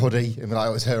put her in a hoodie and be like,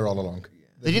 it was her all along.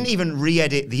 They didn't even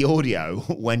re-edit the audio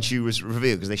when she was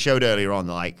revealed because they showed earlier on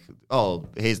like, oh,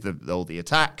 here's all the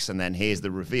attacks and then here's the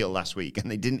reveal last week, and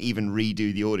they didn't even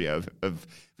redo the audio of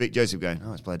Vic Joseph going,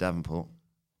 oh, it's Blair Davenport.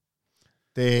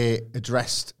 They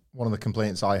addressed one of the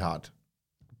complaints I had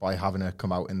by having her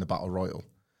come out in the Battle Royal,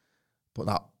 but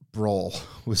that brawl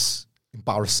was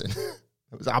embarrassing.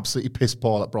 It was absolutely piss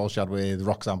poor, that brawl she had with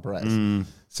Roxanne Perez.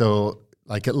 So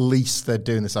at least they're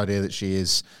doing this idea that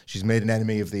she's made an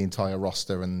enemy of the entire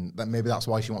roster, and that maybe that's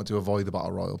why she wanted to avoid the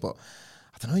Battle Royal. But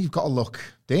I don't know, you've got to look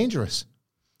dangerous.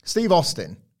 Steve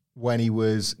Austin, when he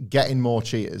was getting more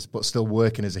cheaters but still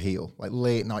working as a heel, like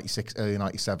late 96, early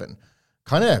 97,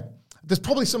 there's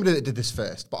probably somebody that did this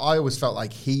first, but I always felt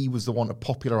like he was the one to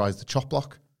popularize the chop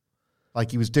block. Like,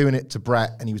 he was doing it to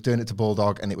Brett and he was doing it to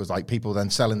Bulldog, and it was like people then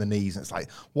selling the knees, and it's like,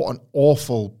 what an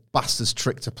awful bastard's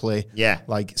trick to play. Yeah.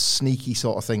 Like, sneaky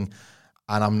sort of thing.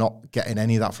 And I'm not getting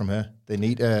any of that from her. They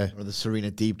need her. Or the Serena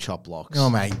Deep chop blocks. Oh,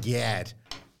 my God.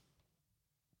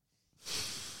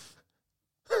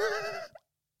 Oh,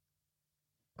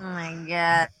 my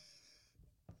God.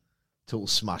 Total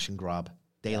smash and grab.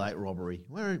 Daylight robbery.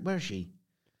 Where is she?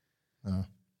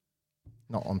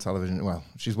 Not on television. Well,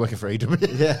 she's working for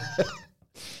AEW. Yeah.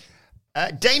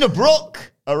 Dana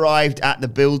Brooke arrived at the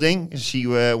building. She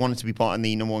wanted to be part of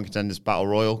the number 1 contenders Battle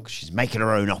Royal. She's making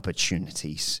her own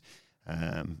opportunities.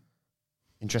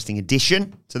 Interesting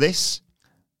addition to this.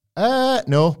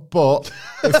 No, but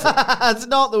It's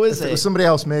not though, is if it was somebody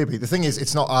else, maybe. The thing is,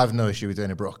 it's not. I have no issue with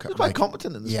Dana Brooke. She's quite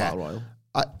competent in this Battle Royal.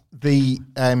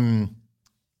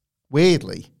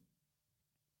 Weirdly,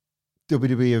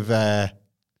 WWE have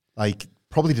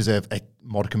probably deserve a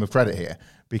modicum of credit here,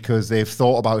 because they've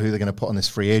thought about who they're going to put on this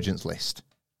free agents list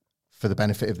for the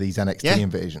benefit of these NXT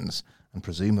invasions, and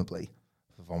presumably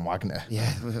Von Wagner.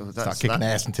 Yeah, start kicking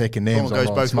ass and taking names. It goes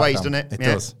both ways, doesn't it? It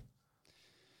does.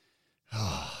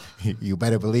 You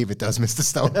better believe it does, Mr.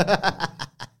 Stone.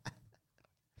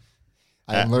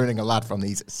 I am learning a lot from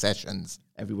these sessions.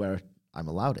 Everywhere I'm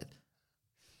allowed it.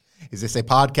 Is this a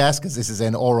podcast? Because this is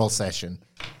an oral session.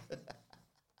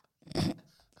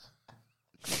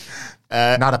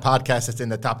 Not a podcast that's in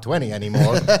the top 20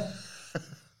 anymore.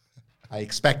 I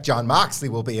expect John Moxley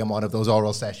will be in one of those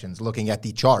oral sessions looking at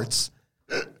the charts.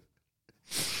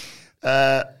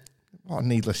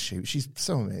 Needless shoot. She's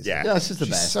so amazing. Yeah, this is the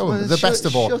She's best. the best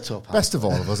of all. Shut up. Best of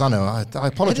all of us. I know. I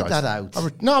apologize. Edit that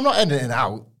out. No, I'm not editing it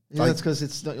out. Yeah, that's because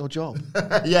it's not your job.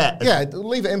 Yeah,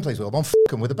 leave it in, please, Will. I'm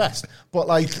fucking with the best. But,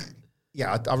 I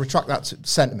retract that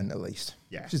sentiment at least.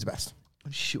 Yeah. She's the best.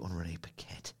 Shoot on Renee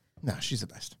Paquette. No, she's the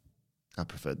best. I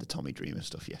preferred the Tommy Dreamer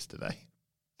stuff yesterday.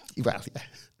 Well, yeah.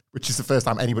 Which is the first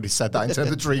time anybody said that in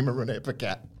terms of Dreamer Renee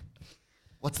Paquette.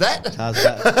 What's that?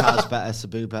 Taz better,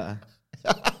 Sabu better.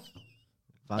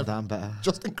 Van Damme better.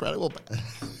 Just incredible better.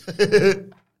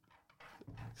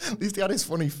 At least he had his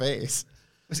funny face.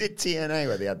 Was it TNA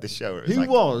where they had this show? Who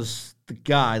was the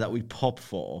guy that we pop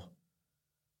for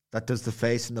that does the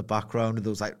face in the background of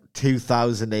those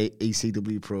 2008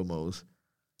 ECW promos?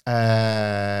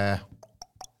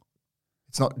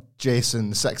 It's not Jason,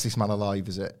 the sexiest man alive,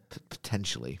 is it?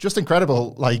 potentially. Just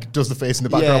incredible, like, does the face in the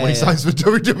background when he signs for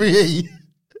WWE.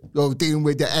 Oh, dealing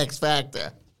with the X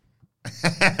Factor.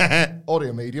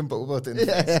 Audio medium, but we're both in the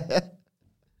face.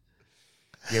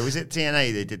 Yeah, was it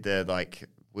TNA? They did the, like,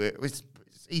 it was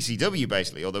ECW,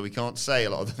 basically, although we can't say a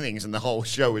lot of the things, and the whole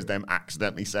show was them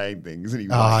accidentally saying things. And he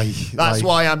was like, that's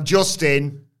why I'm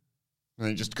Justin. And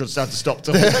he just had to stop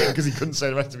talking because he couldn't say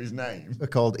the rest of his name. They're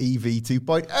called EV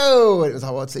 2.0. It was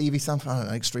like, what's EV stand for? I don't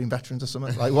know, extreme veterans or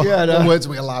something. Like, what words are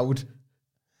we allowed?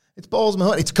 It's balls,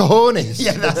 man. It's cojones.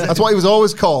 Yeah, that's what he was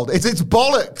always called. It's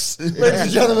bollocks. Ladies and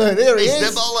gentlemen, here he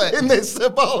is. The bollocks. In this, the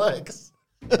bollocks.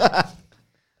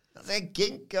 That's a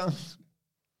ginkgo.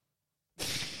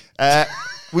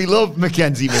 We love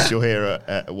Mackenzie Mitchell here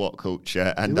at What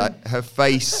Culture, and her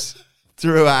face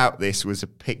throughout this was a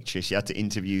picture. She had to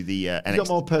interview the NXT. She's got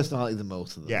more personality than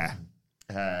most of them.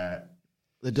 Yeah.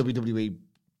 The WWE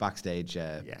backstage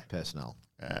personnel.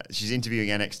 She's interviewing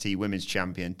NXT Women's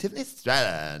Champion Tiffany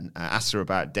Stratton. Asked her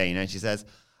about Dana, and she says,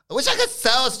 I wish I could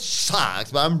sell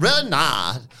sharks, but I'm really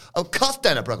not. Of course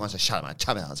Dana Brooke wants to shut my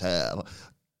champion's head.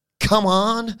 Come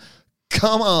on.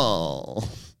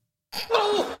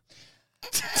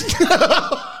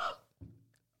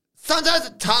 Sometimes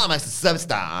the title makes a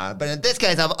superstar, but in this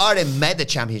case, I've already made the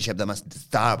championship the most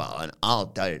desirable and all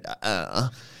da.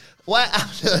 What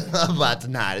I'm about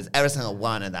tonight is every single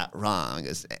one of that wrong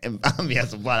is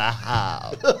envious of what I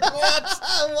have.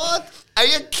 What? Are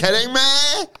you kidding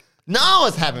me? No one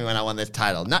was happy when I won this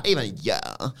title, not even you.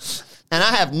 And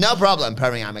I have no problem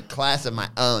proving I'm a class of my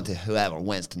own to whoever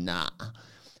wins tonight.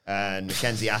 And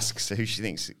Mackenzie asks who she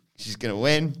thinks she's going to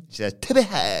win. She says, Tibby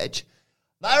Hedge.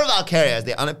 Lyra Valkyria is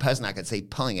the only person I could see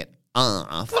pulling it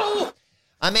off.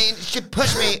 I mean, she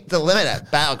pushed me to the limit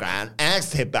at Battleground,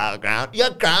 NXT Battleground.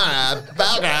 You're ground at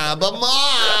Battleground, but more.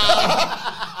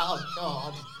 Oh,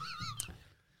 God.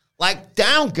 Like,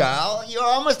 down, girl. You're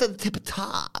almost at the tip of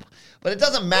top. But it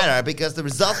doesn't matter because the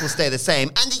results will stay the same.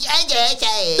 And still,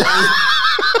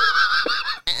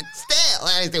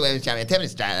 NXT Women's Champion, Tiffany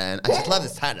Stratton. I just love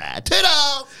this title.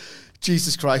 Toodles!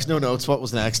 Jesus Christ, no notes. What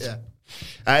was next? Yeah.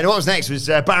 And what was next was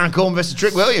Baron Corbin versus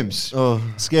Trick Williams. Oh,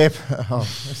 skip.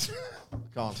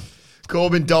 God.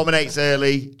 Corbin dominates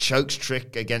early, chokes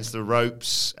Trick against the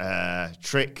ropes.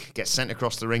 Trick gets sent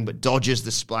across the ring, but dodges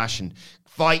the splash and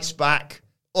fights back.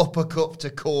 Uppercut to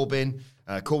Corbin.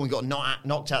 Corbin got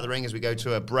knocked out of the ring as we go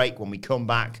to a break. When we come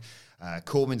back,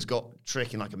 Corbin's got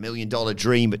Trick in like $1 million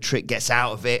dream, but Trick gets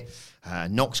out of it.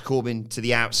 Knocks Corbin to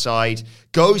the outside,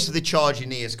 goes to the charging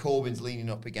knee as Corbin's leaning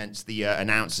up against the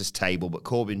announcer's table, but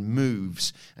Corbin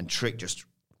moves and Trick just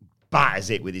batters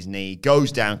it with his knee,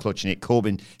 goes down clutching it.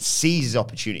 Corbin sees his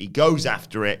opportunity, goes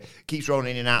after it, keeps rolling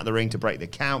in and out of the ring to break the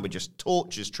count, but just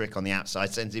tortures Trick on the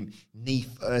outside, sends him knee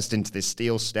first into the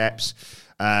steel steps.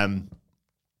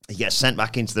 He gets sent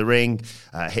back into the ring,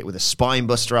 hit with a spine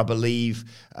buster, I believe,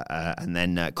 and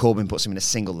then Corbin puts him in a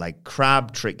single leg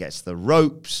crab. Trick gets the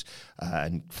ropes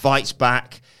and fights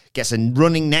back, gets a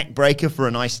running neck breaker for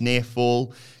a nice near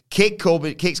fall. Kicks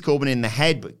Corbin in the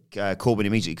head, but Corbin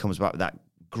immediately comes back with that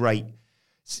great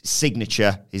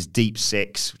signature, his deep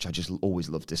six, which I just always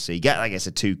love to see. Gets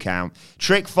a 2 count.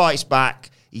 Trick fights back.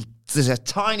 There's a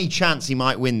tiny chance he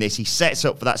might win this. He sets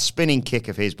up for that spinning kick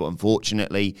of his, but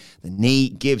unfortunately, the knee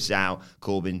gives out.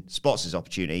 Corbin spots his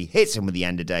opportunity, hits him with the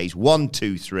end of days, 1,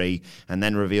 2, 3, and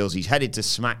then reveals he's headed to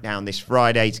SmackDown this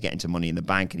Friday to get into Money in the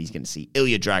Bank, and he's going to see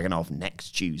Ilya Dragunov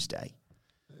next Tuesday.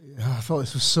 I thought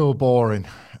this was so boring.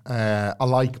 I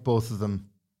like both of them.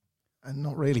 And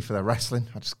not really for their wrestling.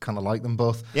 I just kind of like them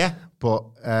both. Yeah. But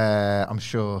I'm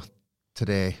sure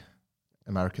today,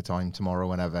 America time, tomorrow,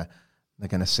 whenever, they're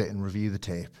going to sit and review the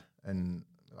tape. And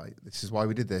like, this is why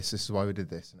we did this. This is why we did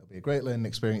this. And it'll be a great learning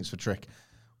experience for Trick.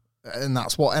 And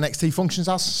that's what NXT functions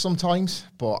as sometimes.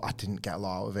 But I didn't get a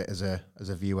lot out of it as a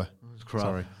viewer. Crap.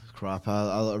 Sorry. Crap.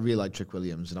 I really like Trick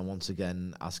Williams. And I'm once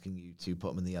again asking you to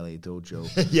put him in the LA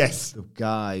dojo. Yes. The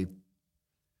guy...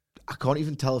 I can't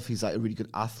even tell if he's like a really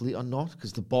good athlete or not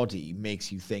because the body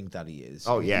makes you think that he is.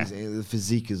 Oh, yeah. The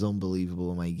physique is unbelievable.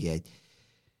 Oh, my God.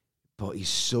 But he's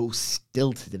so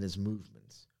stilted in his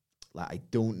movements. Like, I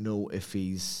don't know if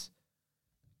he's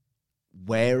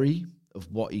wary of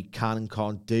what he can and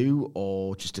can't do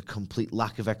or just a complete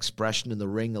lack of expression in the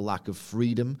ring, a lack of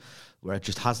freedom where it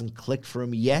just hasn't clicked for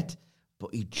him yet.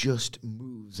 But he just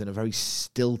moves in a very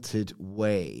stilted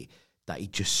way that he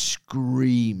just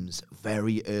screams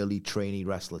very early trainee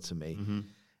wrestler to me.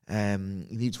 Mm-hmm.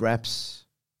 He needs reps.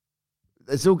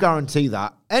 There's no guarantee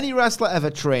that any wrestler ever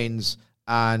trains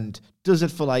and does it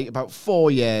for like about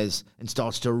 4 years and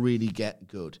starts to really get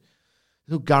good.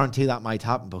 There's no guarantee that might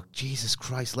happen, but Jesus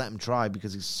Christ, let him try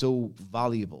because he's so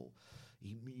valuable.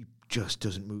 he just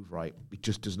doesn't move right. He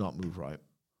just does not move right.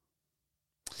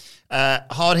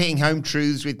 Hard-hitting home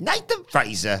truths with Nathan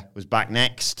Fraser was back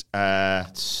next.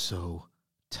 It's so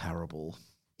terrible.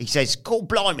 He says, "God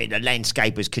blimey, the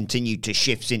landscape has continued to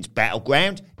shift since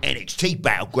Battleground. NXT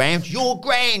Battleground, you're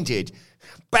grounded.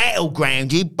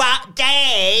 Battlegrounded, but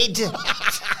dead."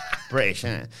 British,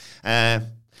 isn't it? Have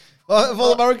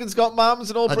all Americans got mums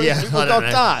and all British people got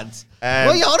dads? What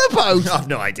are you on about? I have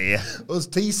no idea. Us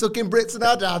tea-sucking Brits and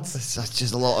our dads. That's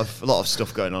just a lot of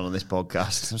stuff going on this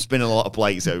podcast. I'm spinning a lot of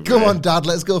plates over Come here. on, Dad,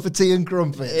 let's go for tea and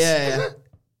crumpets.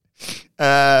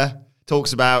 Yeah.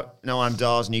 Talks about Noam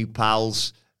Dar's new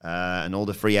pals and all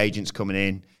the free agents coming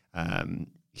in.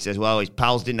 He says, well, his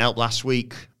pals didn't help last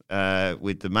week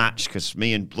with the match because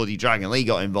me and bloody Dragon Lee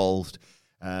got involved.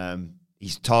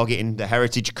 He's targeting the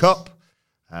Heritage Cup.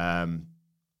 But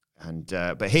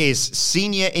here's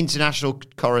senior international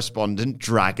correspondent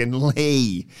Dragon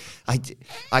Lee.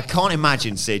 I can't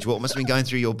imagine, Sidge, what must have been going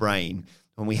through your brain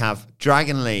when we have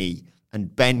Dragon Lee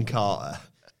and Ben Carter,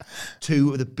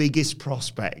 two of the biggest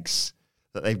prospects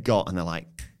that they've got, and they're like,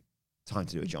 time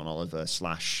to do a John Oliver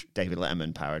 / David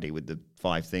Letterman parody with the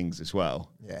 5 things as well.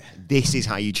 Yeah. This is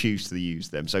how you choose to use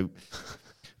them. So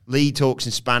Lee talks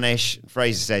in Spanish.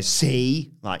 Fraser says,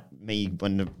 "See," like me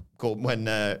when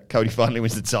Cody finally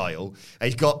wins the title.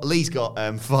 Lee's got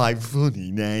 5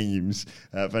 funny names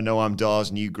for Noam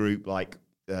Dar's new group, like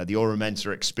the Aura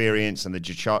Mensa Experience and the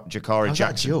Jakara How's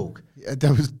Jackson. that a joke? Yeah,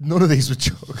 none of these were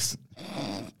jokes.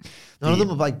 None of them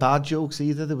were like bad jokes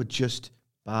either. They were just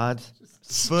bad.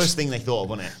 First thing they thought of,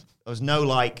 wasn't it? There was no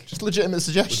like... Just legitimate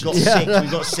suggestions.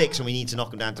 We've got 6 and we need to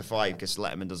knock them down to 5 because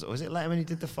Letterman does it. Was it Letterman who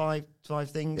did the five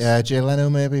things? Yeah, Jay Leno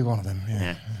maybe, one of them.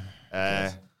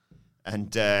 Yeah.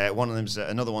 And one of them's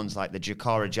another one's like the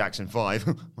Jakara Jackson 5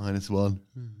 -1.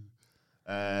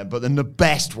 But then the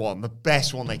best one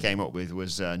they came up with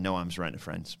was Noam's Rent a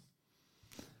Friends.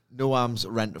 Noam's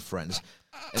Rent a Friends.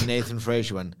 And Nathan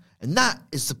Fraser went, and that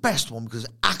is the best one because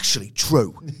it's actually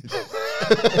true.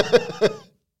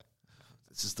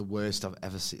 This is the worst I've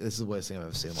ever seen. This is the worst thing I've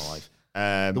ever seen in my life.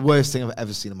 The worst thing I've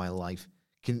ever seen in my life.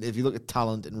 If you look at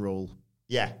talent and role.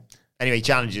 Yeah. Anyway, he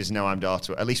challenges Noam Dar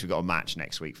to... At least we've got a match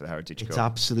next week for the Heritage It's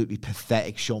Cup. absolutely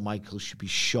pathetic. Shawn Michaels should be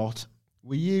shot.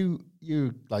 Were you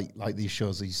like these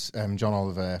shows, these John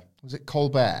Oliver, was it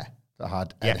Colbert that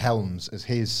had Ed Helms as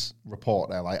his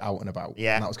reporter, like out and about?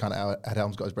 Yeah. And that was kind of how Ed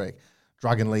Helms got his break.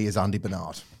 Dragon Lee is Andy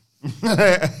Bernard.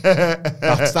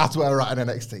 that's where we're at in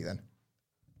NXT then.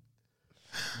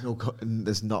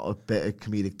 There's not a bit of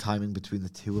comedic timing between the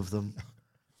two of them.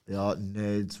 They are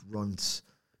nerds, runts.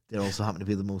 They also happen to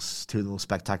be two of the most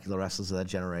spectacular wrestlers of their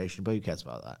generation, but who cares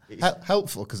about that?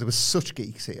 Helpful, because there were such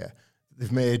geeks here. They've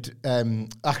made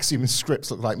Axiom and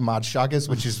Scripts look like mad shaggers,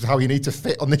 which is how you need to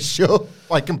fit on this show.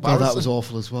 By comparison. Oh, that was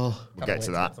awful as well. We'll get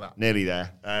to that. Nearly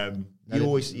there. Main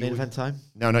event time?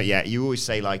 No, not yet. You always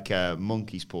say like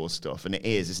monkey's paw stuff, and it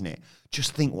is, isn't it?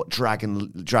 Just think what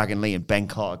Dragon Lee and Ben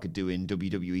Carter could do in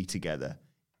WWE together.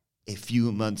 A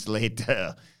few months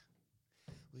later,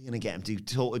 we're going to get them to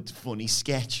do funny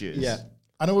sketches. Yeah.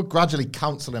 I know we're gradually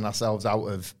counselling ourselves out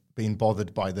of being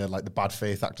bothered by the bad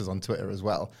faith actors on Twitter as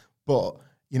well. But,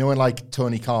 you know, when like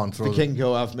Tony Khan throws... The King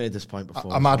go, I've made this point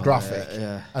before. A mad graphic.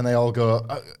 And they all go,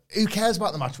 who cares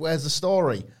about the match? Where's the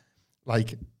story?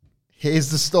 Like...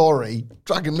 Here's the story.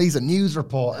 Dragon Lee's a news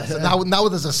reporter. So now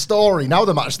there's a story. Now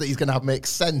the match that he's going to have makes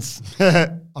sense.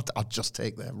 I'll just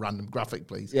take the random graphic,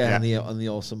 please. Yeah. On the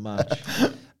awesome match.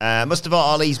 Mustafa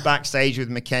Ali's backstage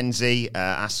with Mackenzie,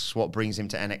 asks what brings him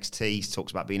to NXT. He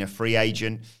talks about being a free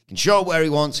agent. He can show up where he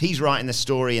wants. He's writing the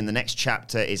story, and the next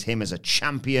chapter is him as a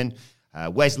champion.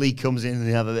 Wesley comes in and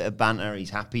they have a bit of banter. He's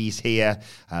happy he's here.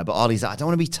 But Ali's like, I don't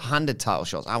want to be handed title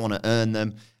shots. I want to earn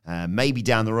them. Maybe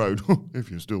down the road, if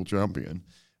you're still champion.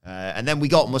 And then we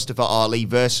got Mustafa Ali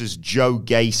versus Joe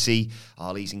Gacy.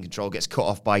 Ali's in control, gets cut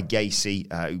off by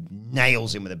Gacy, who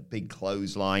nails him with a big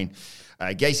clothesline.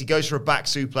 Gacy goes for a back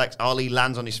suplex. Ali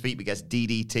lands on his feet but gets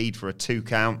DDT'd for a 2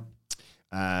 count.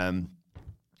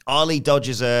 Ali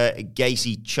dodges a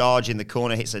Gacy charge in the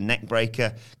corner, hits a neck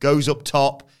breaker, goes up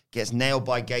top, gets nailed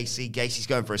by Gacy. Gacy's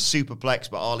going for a superplex,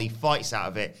 but Ali fights out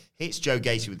of it, hits Joe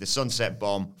Gacy with the sunset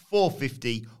bomb.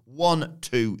 450, 1,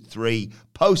 2, 3.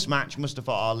 Post-match,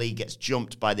 Mustafa Ali gets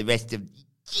jumped by the rest of...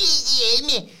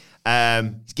 He's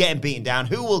getting beaten down.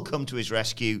 Who will come to his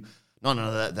rescue? None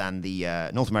other than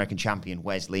the North American champion,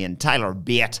 Wesley, and Tyler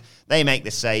Bate. They make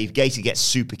the save. Gacy gets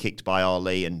super kicked by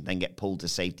Ali and then get pulled to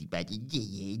safety.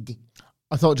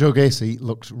 I thought Joe Gacy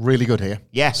looked really good here.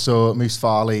 Yeah. So Mustafa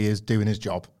Ali is doing his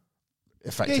job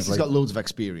effectively. Gacy's got loads of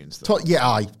experience, though.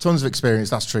 Tons of experience,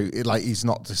 that's true. He's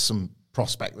not just some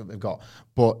prospect that they've got.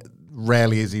 But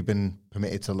rarely has he been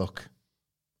permitted to look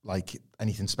like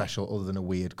anything special other than a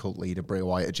weird cult leader, Bray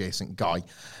Wyatt adjacent guy.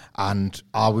 And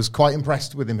I was quite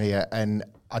impressed with him here. And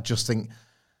I just think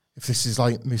if this is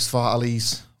like Mustafa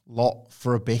Ali's lot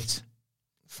for a bit,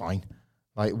 fine.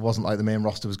 Like, it wasn't like the main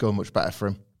roster was going much better for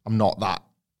him. I'm not that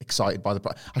excited by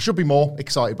I should be more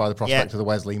excited by the prospect of the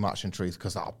Wesley match, in truth,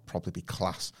 because that'll probably be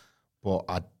class. But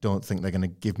I don't think they're going to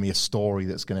give me a story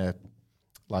that's going to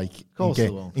like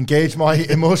engage my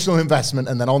emotional investment,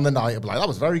 and then on the night I'll be like, that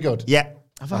was very good. Yeah.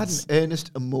 I've had an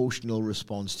earnest emotional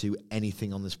response to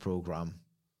anything on this program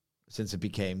since it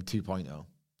became 2.0.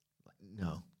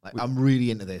 No. Like, I'm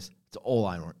really into this. It's all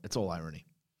irony.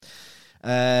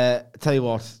 Tell you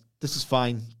what, this is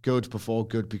fine. Good before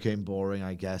good became boring,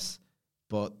 I guess.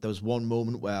 But there was one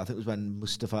moment where I think it was when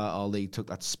Mustafa Ali took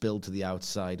that spill to the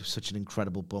outside. It was such an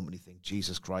incredible bump, and you think,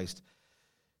 Jesus Christ,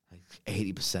 like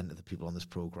 80% of the people on this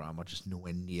program are just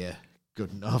nowhere near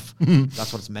good enough.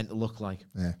 That's what it's meant to look like.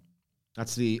 Yeah.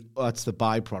 That's the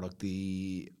byproduct,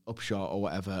 the upshot or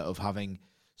whatever of having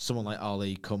someone like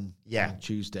Ali come on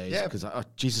Tuesdays. Because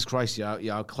Jesus Christ, you're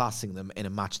outclassing them in a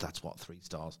match that's 3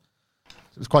 stars.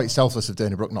 It was quite selfless of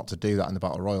Dana Brooke not to do that in the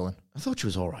Battle Royal. I thought she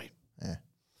was all right. Yeah.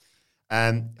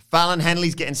 Fallon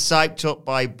Henley's getting psyched up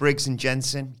by Briggs and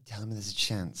Jensen. Tell him there's a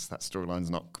chance that storyline's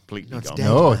not completely gone. Dead,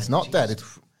 no, it's not dead.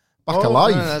 It's back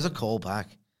alive. No, there's a callback.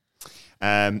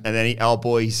 And then our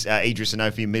boys, Idris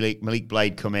Anofi and Malik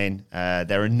Blade, come in.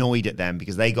 They're annoyed at them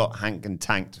because they got Hank and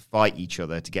Tank to fight each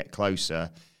other to get closer.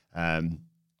 And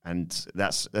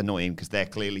that's annoying because they're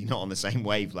clearly not on the same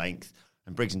wavelength.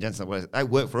 And Briggs and Jensen, they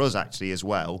work for us actually as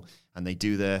well. And they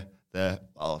do the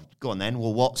go on then.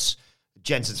 Well, what's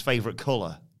Jensen's favourite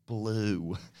colour?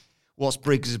 Blue. What's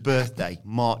Briggs' birthday?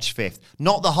 March 5th.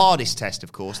 Not the hardest test,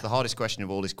 of course. The hardest question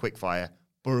of all is quickfire.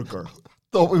 Burger.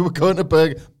 Thought we were going to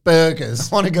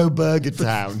burgers. I want to go Burger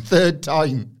Town. Third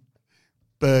time.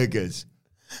 Burgers.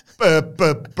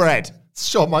 Bread. It's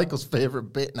Shawn Michaels'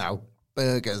 favourite bit now.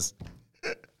 Burgers.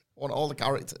 I want all the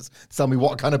characters. Tell me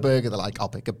what kind of burger they're like. I'll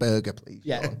pick a burger, please.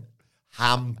 Yeah.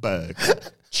 Hamburger.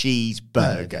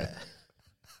 Cheeseburger.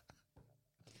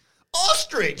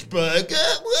 Ostrich burger?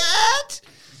 What?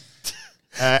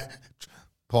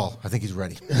 Paul, I think he's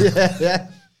ready.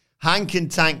 Hank and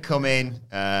Tank come in,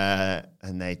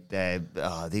 and they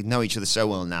know each other so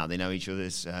well now. They know each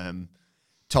other's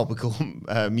topical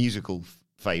musical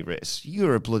favourites.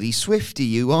 You're a bloody Swiftie,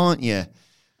 you aren't you?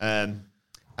 And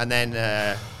then,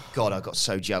 God, I got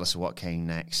so jealous of what came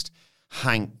next.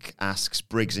 Hank asks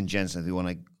Briggs and Jensen if they want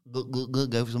to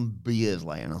go for some beers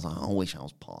later, and I was like, I wish I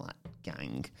was part of that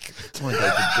gang. I want to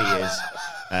go for beers.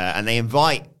 And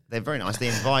they're very nice. They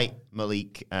invite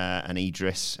Malik and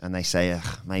Idris, and they say,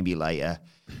 maybe later.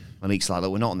 Malik's like,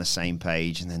 look, we're not on the same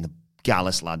page. And then the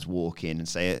Gallus lads walk in and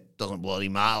say, it doesn't bloody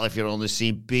matter if you're on the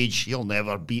same page. You'll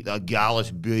never beat the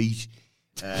Gallus beat.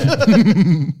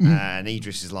 And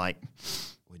Idris is like,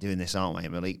 we're doing this, aren't we?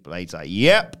 And Malik Blade's like,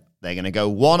 yep. They're going to go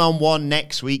one-on-one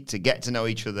next week to get to know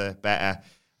each other better.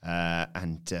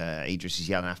 And Idris is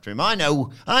yelling after him, I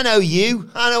know you.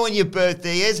 I know when your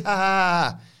birthday is. Ha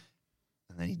ha.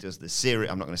 And then he does the Siri.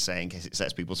 I'm not going to say it in case it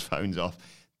sets people's phones off.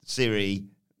 Siri,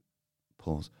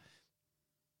 pause.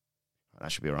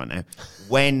 That should be all right now.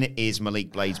 When is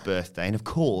Malik Blade's birthday? And of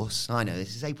course, I know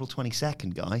this is April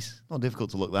 22nd, guys. Not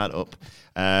difficult to look that up.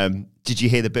 Did you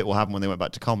hear the bit what happened when they went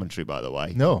back to commentary, by the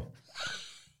way? No.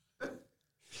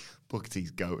 Booker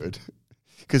T's goated.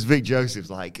 Because Vic Joseph's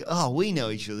like, oh, we know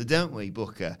each other, don't we,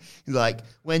 Booker? He's like,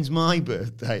 when's my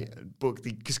birthday? And Booker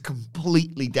T just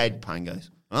completely deadpan goes,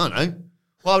 I don't know.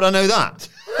 Why would I know that?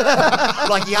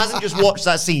 Like, he hasn't just watched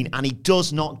that scene, and he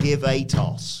does not give a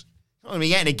toss. I'm not going to be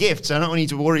getting a gift, so I don't need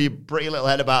to worry your pretty little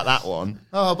head about that one.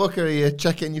 Oh, Booker, are you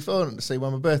checking your phone to see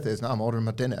when my birthday is? No, I'm ordering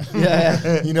my dinner.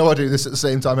 Yeah. You know I do this at the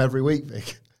same time every week,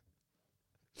 Vic.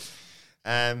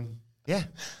 Yeah, they're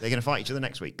going to fight each other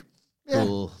next week. Yeah.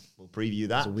 We'll preview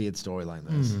that. It's a weird storyline,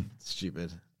 this. It's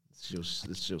stupid. This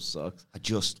just sucks. I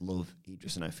just love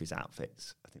Idris Anofi's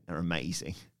outfits. I think they're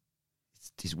amazing.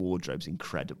 His wardrobe's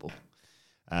incredible.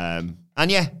 And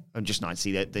yeah, I'm just nice to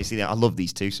see that. They see that. I love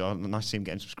these two, so it's nice to see them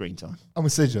getting some screen time. I'm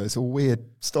with Sidjo. It's a weird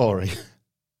story.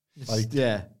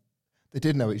 Yeah. They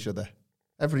did know each other.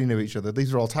 Everybody knew each other.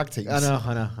 These are all tag teams. I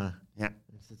know. Yeah.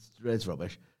 It's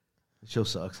rubbish. The show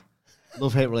sucks.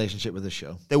 Love-hate relationship with the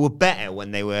show. They were better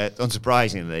when they were,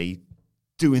 unsurprisingly,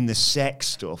 doing the sex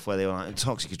stuff where they were like,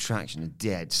 toxic attraction and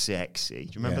dead sexy.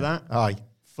 Do you remember that? Aye.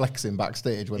 Flexing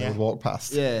backstage when they would walk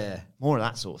past. Yeah. More of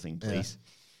that sort of thing, please.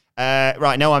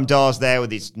 Right, Noam Dar's there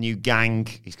with his new gang.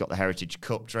 He's got the Heritage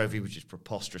Cup trophy, which is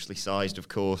preposterously sized, of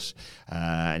course.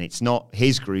 And it's not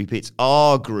his group, it's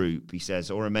our group. He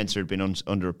says Ora Mensah had been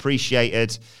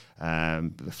underappreciated.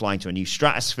 Flying to a new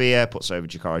stratosphere, puts over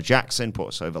Jakara Jackson,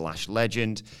 puts over Lash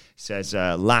Legend. He says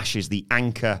Lash is the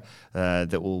anchor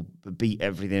that will beat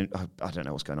everything. I don't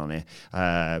know what's going on here.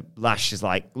 Lash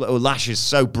is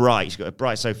so bright. He's got a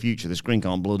bright so future. The screen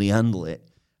can't bloody handle it.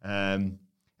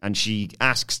 And she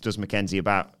asks, does Mackenzie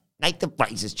about Nathan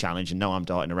Fraser's challenge? And Noam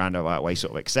Dar in a roundabout way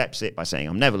sort of accepts it by saying,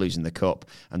 I'm never losing the cup,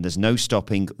 and there's no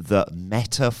stopping the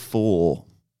metaphor.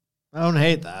 I don't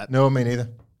hate that. No, me neither.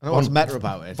 I don't know what's meta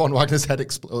about it. Von Wagner's head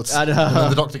explodes. I know. And then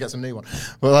the doctor gets a new one.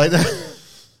 But like,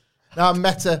 now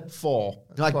metaphor.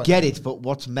 No, I get it, but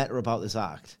what's meta about this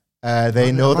act?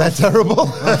 They know they're terrible.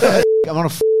 I'm not a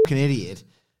fucking idiot.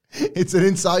 It's an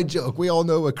inside joke. We all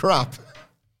know we're crap.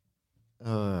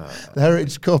 The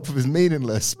Heritage Cup is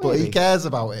meaningless, but he cares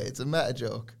about it. It's a meta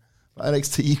joke.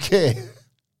 NXT UK.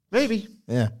 Maybe.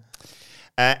 Yeah.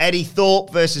 Eddie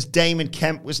Thorpe versus Damon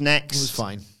Kemp was next. It was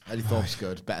fine. Eddie Thorpe's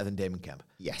good. Better than Damon Kemp.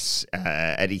 Yes.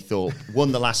 Eddie Thorpe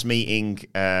won the last meeting,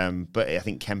 but I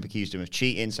think Kemp accused him of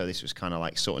cheating, so this was kind of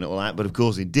like sorting it all out. But of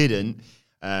course he didn't.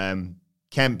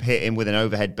 Kemp hit him with an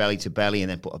overhead belly-to-belly and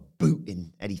then put a boot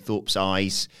in Eddie Thorpe's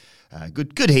eyes.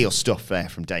 Good heel stuff there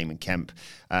from Damon Kemp.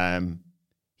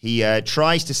 He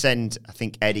tries to send, I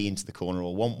think, Eddie into the corner,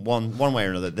 or one way or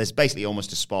another. There's basically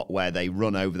almost a spot where they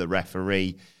run over the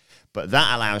referee, but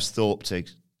that allows Thorpe to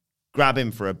grab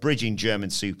him for a bridging German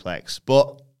suplex.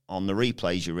 But on the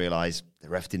replays, you realise the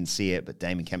ref didn't see it, but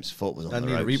Damon Kemp's foot was on the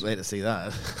ropes. I need a replay to see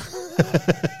that.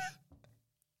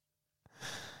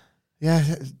 Yeah,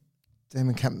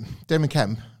 Damon Kemp,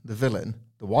 the villain,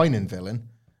 the whining villain,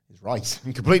 is right.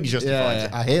 Completely justified. Yeah.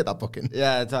 I hate that booking.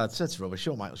 Yeah, that's rubbish.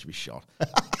 Shawn Michaels should be shot.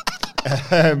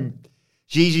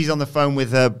 Gigi's on the phone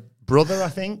with her brother, I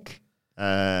think,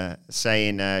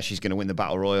 saying she's going to win the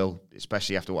Battle Royal,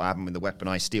 especially after what happened with the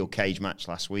weaponized steel cage match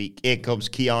last week. Here comes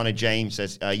Kiana James,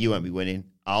 says, you won't be winning.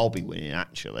 I'll be winning,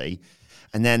 actually.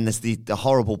 And then there's the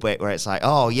horrible bit where it's like,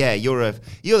 oh, yeah, you're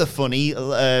the funny,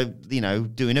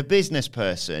 doing a business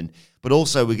person. But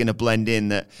also we're going to blend in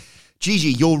that, Gigi,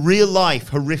 your real life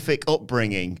horrific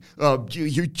upbringing,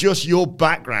 your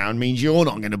background means you're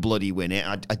not going to bloody win it.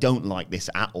 I don't like this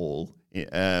at all.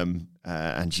 And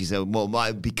she said,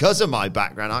 well, because of my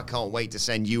background, I can't wait to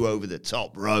send you over the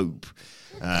top rope.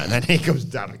 And then here comes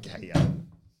Dabba-Kato.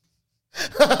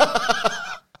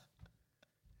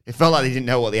 It felt like they didn't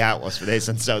know what the out was for this,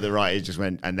 and so the writers just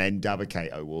went, and then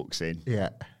Dabba-Kato walks in. Yeah.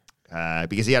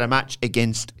 Because he had a match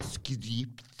against... He's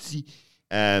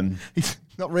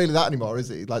not really that anymore, is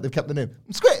he? Like, they've kept the name.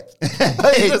 Scripps!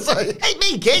 Hey,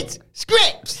 me, kids!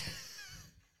 Scripps!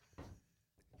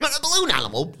 Got a balloon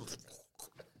animal?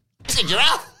 It's a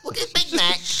giraffe. Look at his big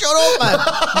neck. Shut up, man.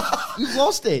 You've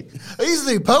lost it. I used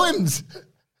to do poems.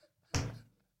 I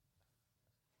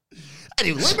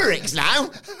do limericks now.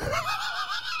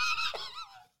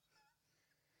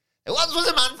 It once was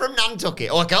a man from Nantucket.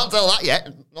 Oh, I can't tell that yet.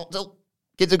 Not till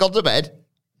kids have gone to bed.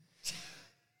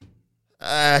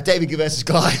 David versus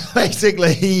Goliath.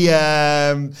 Basically, he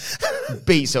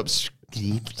beats up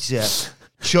Scripps,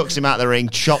 chucks him out of the ring,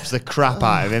 chops the crap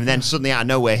out of him. Then suddenly out of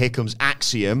nowhere, here comes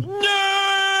Axiom.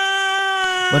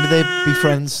 When did they be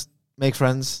friends? Make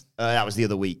friends? That was the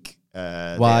other week.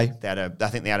 Why?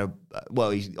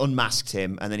 He unmasked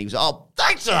him, and then he was, oh,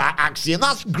 thanks for that, Axiom.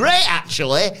 That's great,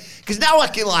 actually, because now I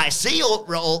can, see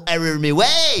all error in my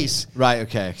ways. Right,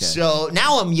 okay. So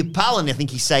now I'm your pal, and I think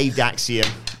he saved Axiom.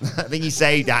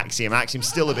 Axiom's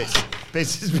still a bit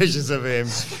suspicious of him.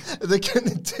 They're going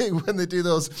to do, when they do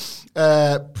those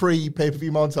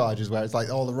pre-pay-per-view montages where it's like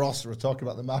all the roster are talking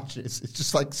about the matches, it's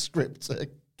just like script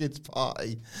kids'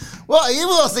 party. What are you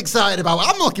most excited about?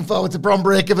 I'm looking forward to Bron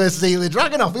Breakker versus Ilya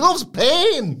Dragunov. He loves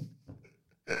pain.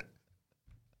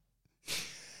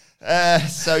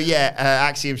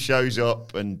 Axiom shows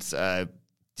up and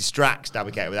distracts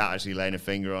Dabba-Kato without actually laying a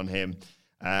finger on him.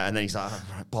 And then he's like,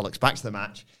 bollocks, back to the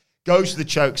match. Goes to the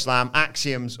choke slam.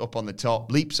 Axiom's up on the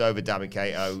top, leaps over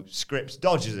Dabba-Kato. Scripps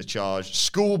dodges a charge.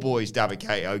 Schoolboys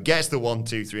Dabba-Kato, gets the 1,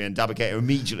 2, 3, and Dabba-Kato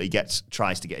immediately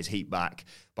tries to get his heat back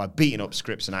by beating up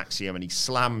Scripps and Axiom, and he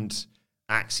slammed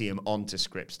Axiom onto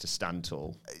Scripps to stand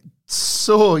tall.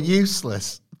 So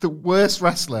useless. The worst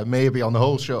wrestler, maybe, on the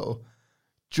whole show,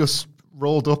 just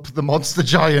rolled up the monster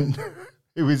giant,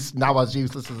 who is now as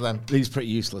useless as them. He's pretty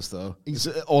useless, though.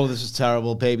 All of this is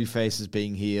terrible. Baby faces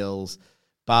being heels,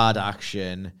 bad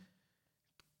action.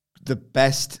 The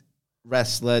best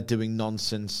wrestler doing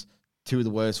nonsense. Two of the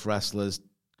worst wrestlers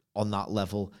on that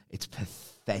level. It's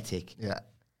pathetic. Yeah.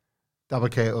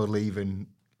 Dabba-Kato leaving,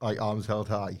 like, arms held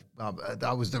high.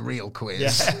 That was the real quiz.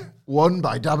 Yeah. Won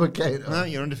by Dabba-Kato. No,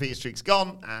 your undefeated streak's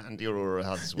gone, and your aura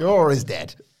has as well. Your aura's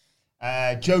dead.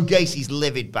 Joe Gacy's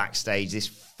livid backstage. This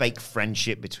fake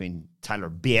friendship between Tyler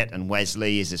Bate and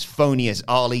Wesley is as phony as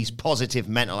Ali's positive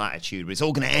mental attitude. But it's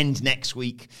all going to end next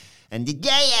week. And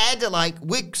they're like,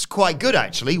 we're quite good,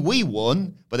 actually. We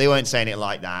won. But they weren't saying it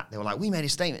like that. They were like, we made a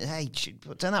statement. Hey,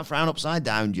 turn that frown upside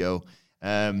down, Joe.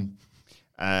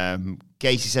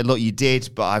 Gacy said, look, you did,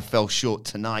 but I fell short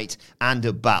tonight and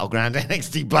a Battleground,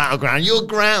 NXT Battleground. Your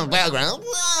ground, Battleground.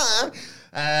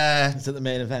 Is it the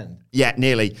main event? Yeah,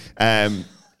 nearly.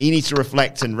 He needs to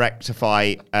reflect and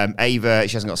rectify. Ava,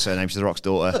 she hasn't got a surname, she's The Rock's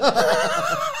daughter,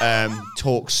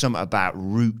 talks something about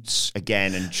roots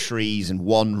again and trees and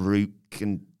one root.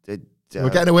 And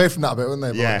we're getting away from that a bit, weren't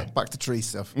they? Yeah. Back to tree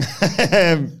stuff.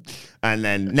 And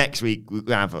then next week, we've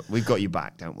got you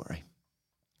back, don't worry.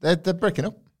 They're breaking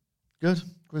up. Good.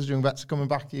 Quiz-doing bets are coming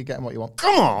back. You're getting what you want.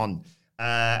 Come on.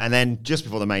 And then just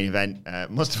before the main event,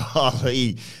 Mustafa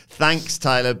Ali thanks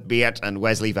Tyler Bate and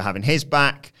Wesley for having his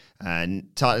back.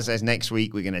 And Tyler says next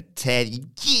week we're going to tear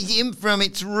him from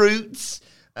its roots.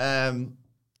 And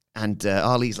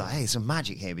Ali's like, hey, there's some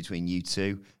magic here between you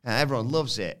two. Everyone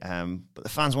loves it. But the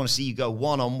fans want to see you go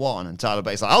one-on-one. And Tyler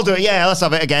Bate's like, I'll do it. Yeah, let's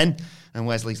have it again. And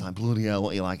Wesley's like, bloody hell, what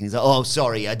are you like? And he's like, oh,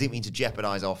 sorry, I didn't mean to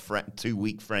jeopardize our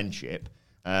 2-week friendship.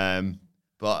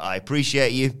 But I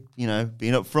appreciate you,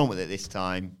 being up front with it this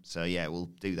time. So, yeah, we'll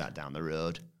do that down the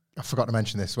road. I forgot to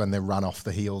mention this when they ran off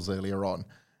the heels earlier on.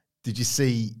 Did you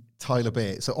see Tyler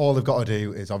Bate? So all they've got to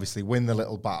do is obviously win the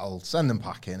little battle, send them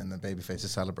packing, and the babyface to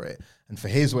celebrate. And for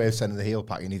his way of sending the heel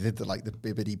packing, he did the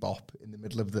bibbidi bop in the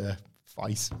middle of the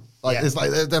fight. It's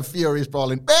like they're furious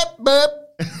brawling. Beep, beep.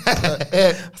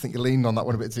 I think you leaned on that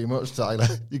one a bit too much, Tyler.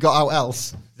 You got out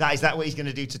else. Is that what he's going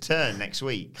to do to turn next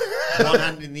week? One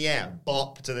hand in the air,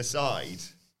 bop to the side.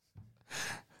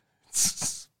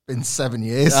 It's been 7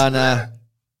 years. And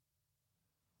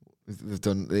we've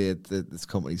done this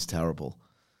company's terrible.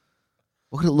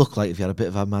 What could it look like if you had a bit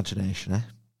of imagination, eh?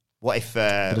 What if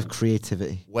a bit of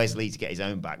creativity? Wesley, to get his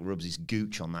own back, rubs his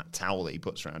gooch on that towel that he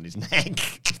puts around his neck.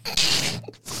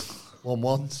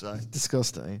 1-1, so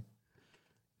disgusting.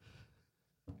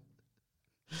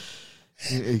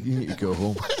 You need to go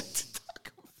home.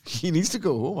 He needs to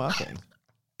go home, I think.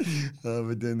 I've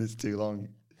been doing this too long.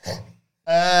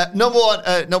 Number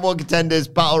one contenders,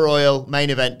 Battle Royal, main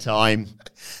event time.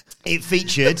 It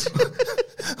featured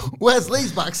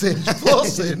Wesley's backstage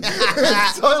flossing.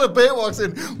 Tyler Bate walks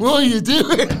in. What are you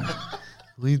doing?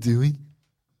 What are you doing?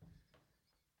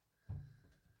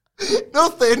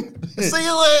 Nothing. See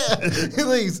you later. He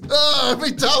leaves. Oh, my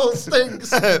towel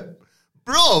stinks.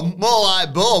 Brum, more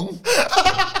like bum.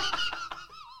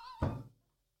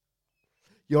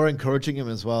 You're encouraging him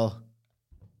as well.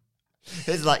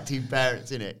 There's like two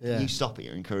parents in it. Yeah. You stop it,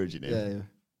 you're encouraging him. Yeah.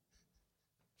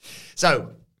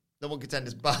 So, number one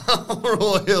contenders Battle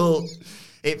Royal.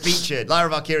 It featured Lyra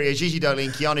Valkyria, Gigi Dolin,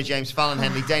 Kiana James, Fallon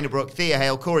Henley, Dana Brooke, Thea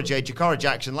Hale, Cora Jade, Jakara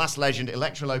Jackson, Last Legend,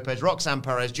 Elektra Lopez, Roxanne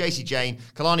Perez, JC Jane,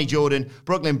 Kalani Jordan,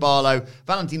 Brooklyn Barlow,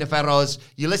 Valentina Ferroz,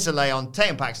 Yulissa Leon,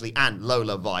 Tatum Paxley, and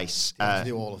Lola Vice.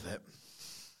 Do all of it.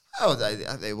 Oh,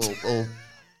 they all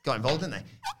got involved, didn't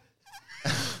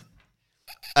they?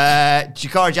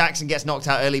 Jakara Jackson gets knocked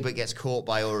out early, but gets caught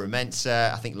by Aura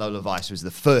Mensa. I think Lola Vice was the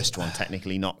first one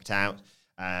technically knocked out.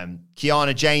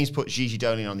 Kiana James puts Gigi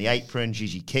Dolin on the apron.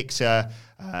 Gigi kicks her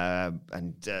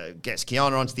and gets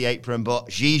Kiana onto the apron, but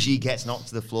Gigi gets knocked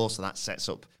to the floor, so that sets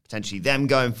up potentially them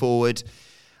going forward.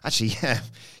 Actually, yeah,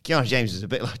 Kiana James is a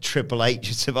bit like Triple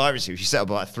H at Survivor Series. She set up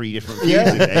like 3 different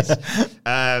feuds in this.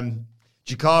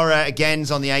 Jakara again's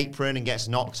on the apron and gets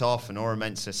knocked off, and Aura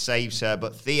Mensa saves her,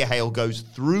 but Thea Hale goes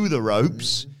through the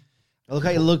ropes. Look how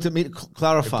you looked at me to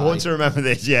clarify. Important to remember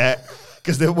this, yeah.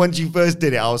 Because when she first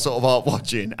did it, I was sort of half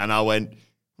watching, and I went,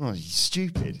 oh, you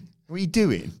stupid. What are you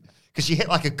doing? Because she hit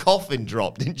like a coffin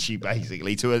drop, didn't she,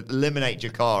 basically, to eliminate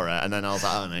Jakara, and then I was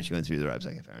like, oh, no, she went through the ropes.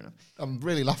 Okay, fair enough. I'm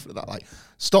really laughing at that. Like,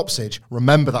 stop, Sige.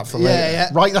 Remember that for later. Yeah.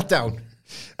 Write that down.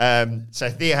 So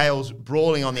Thea Hale's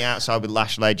brawling on the outside with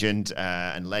Lash Legend,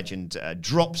 and Legend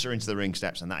drops her into the ring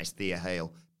steps, and that is Thea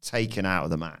Hale taken out of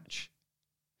the match.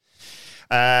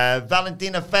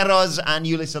 Valentina Ferroz and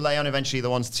Yulissa Leon eventually the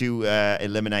ones to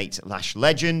eliminate Lash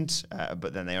Legend,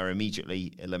 but then they are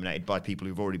immediately eliminated by people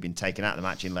who've already been taken out of the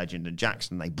match in Legend and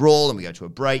Jackson. They brawl, and we go to a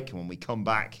break, and when we come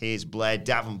back, here's Blair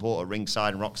Davenport at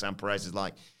ringside, and Roxanne Perez is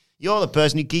like, you're the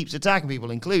person who keeps attacking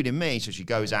people, including me. So she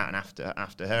goes out and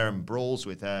after her and brawls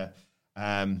with her.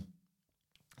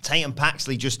 Tatum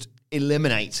Paxley just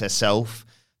eliminates herself.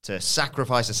 to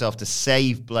sacrifice herself to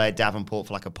save Blair Davenport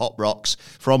for like a pop rocks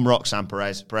from Roxanne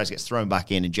Perez. Perez gets thrown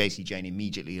back in, and JC Jane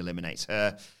immediately eliminates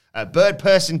her. Bird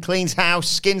Person cleans house,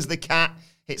 skins the cat,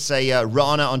 hits a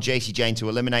Rana on JC Jane to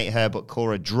eliminate her, but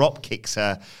Cora drop kicks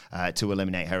her to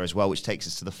eliminate her as well, which takes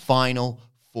us to the final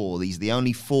 4. These are the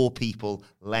only 4 people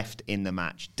left in the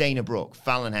match. Dana Brooke,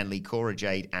 Fallon Henley, Cora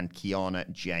Jade, and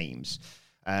Kiana James.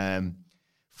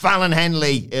 Fallon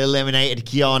Henley eliminated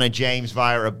Kiana James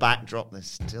via a backdrop. There's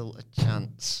still a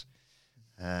chance.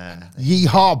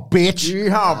 Yeehaw, bitch.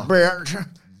 Yeehaw,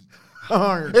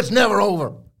 bitch. It's never over.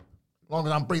 As long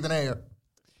as I'm breathing air.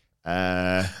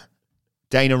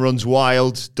 Dana runs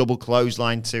wild, double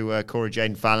clothesline to Cora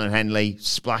Jade and Fallon Henley,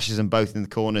 splashes them both in the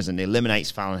corners and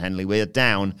eliminates Fallon Henley. We're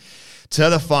down to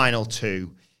the final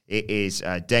 2. It is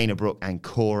Dana Brooke and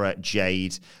Cora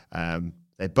Jade.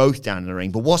 They're both down in the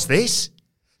ring. But what's this?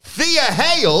 Thea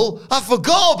Hale, I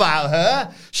forgot about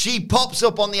her. She pops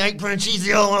up on the apron and she's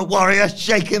the Ultimate Warrior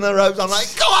shaking the ropes. I'm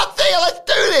like, come on, Thea, let's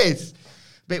do this.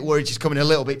 Bit worried she's coming a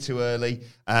little bit too early.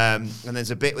 And there's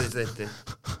a bit with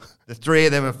the 3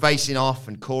 of them are facing off,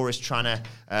 and Cora's trying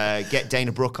to get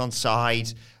Dana Brooke on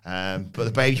side. But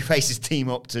the babyfaces team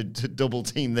up to double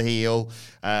team the heel.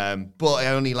 But it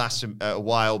only lasts a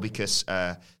while because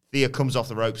Thea comes off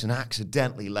the ropes and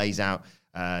accidentally lays out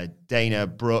Dana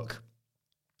Brooke.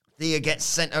 Thea gets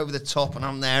sent over the top, and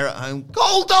I'm there at home.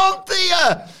 Hold on,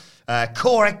 Thea!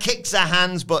 Cora kicks her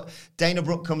hands, but Dana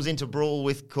Brooke comes in to brawl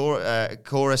with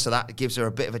Cora, so that gives her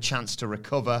a bit of a chance to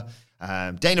recover.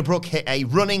 Dana Brooke hit a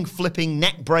running, flipping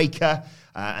neck breaker,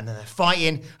 and then they're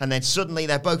fighting, and then suddenly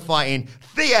they're both fighting.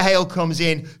 Thea Hale comes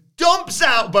in, dumps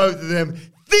out both of them.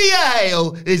 Thea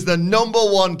Hale is the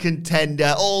 #1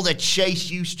 contender. All the Chase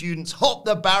U students hop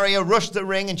the barrier, rush the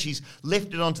ring, and she's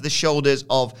lifted onto the shoulders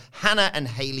of Hannah and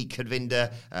Hayley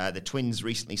Kavinder, the twins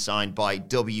recently signed by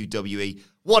WWE.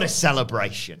 What a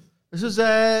celebration. This was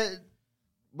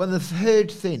when the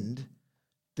herd thinned,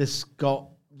 this got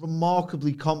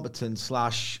remarkably competent / I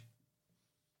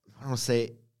don't want to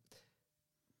say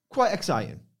quite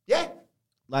exciting. Yeah.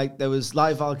 Like there was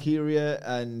Live Valkyria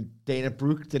and Dana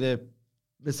Brooke did a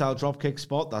missile dropkick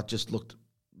spot that just looked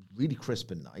really crisp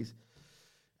and nice.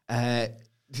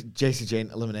 JC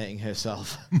Jane eliminating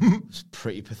herself was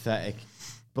pretty pathetic.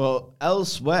 But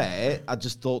elsewhere, I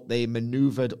just thought they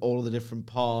maneuvered all of the different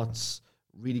parts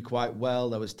really quite well.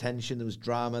 There was tension, there was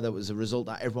drama, there was a result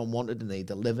that everyone wanted, and they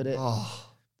delivered it.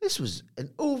 This was an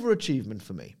overachievement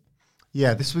for me.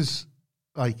 Yeah, this was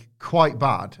like quite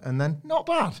bad, and then not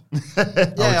bad.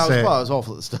 I was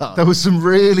awful at the start. There was some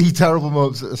really terrible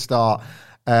moments at the start.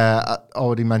 I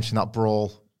already mentioned that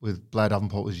brawl with Blair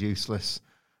Davenport was useless.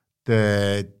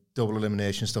 The double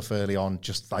elimination stuff early on,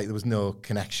 just like there was no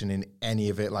connection in any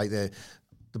of it. Like the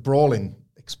brawling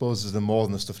exposes them more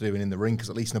than the stuff they're doing in the ring, because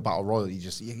at least in a battle royal,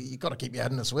 you got to keep your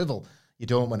head in a swivel. You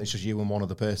don't when it's just you and one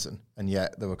other person, and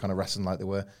yet they were kind of wrestling like they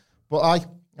were. But I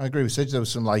agree with Sidge. There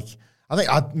was some I think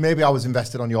maybe I was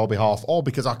invested on your behalf, or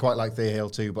because I quite like Thea Hale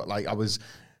too. But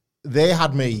they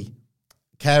had me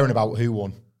caring about who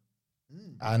won.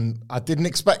 And I didn't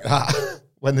expect that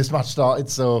when this match started,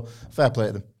 so fair play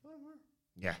to them.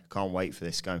 Yeah, can't wait for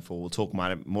this going forward. We'll talk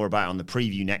more about it on the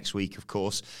preview next week, of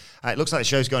course. It looks like the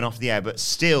show's going off the air, but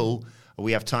still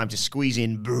we have time to squeeze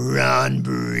in Bron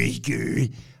Breakker.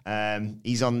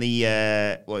 He's on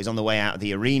the way out of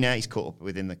the arena. He's caught up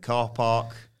within the car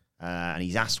park. And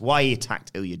he's asked why he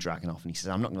attacked Ilya Dragunov. And he says,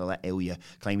 I'm not going to let Ilya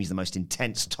claim he's the most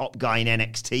intense top guy in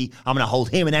NXT. I'm going to hold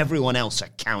him and everyone else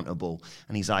accountable.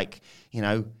 And he's like,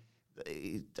 I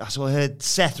heard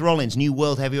Seth Rollins, new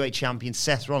world heavyweight champion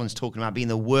Seth Rollins, talking about being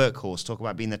the workhorse, talking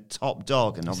about being the top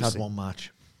dog. And he's had one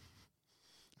match.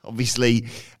 Obviously,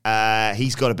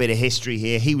 he's got a bit of history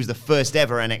here. He was the first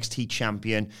ever NXT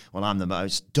champion. Well, I'm the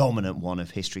most dominant one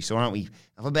of history. So why don't we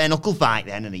have a bare knuckle fight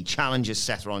then? And he challenges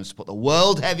Seth Rollins to put the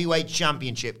World Heavyweight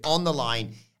Championship on the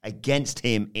line against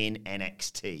him in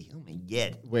NXT. Oh, my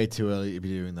God. Way too early to be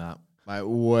doing that. Like,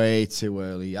 way too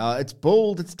early. It's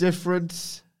bold. It's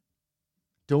different.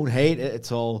 Don't hate it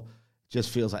at all. Just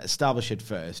feels like establish it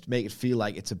first. Make it feel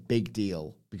like it's a big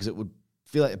deal, because it would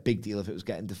feel like a big deal if it was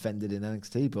getting defended in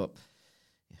NXT, but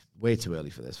way too early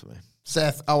for this for me.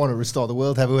 Seth, I want to restore the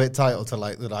World Heavyweight title to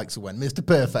the likes of when Mr.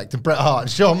 Perfect and Bret Hart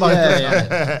and Shawn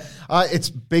Michaels. It's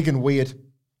big and weird.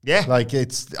 Yeah.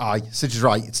 Sidge is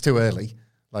right, it's too early.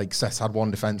 Like, Seth's had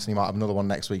one defense and he might have another one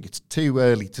next week. It's too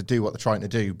early to do what they're trying to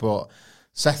do, but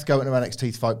Seth going to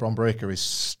NXT to fight Bron Breakker is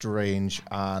strange,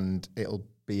 and it'll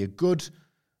be a good,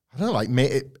 I don't know,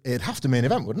 it'd have to main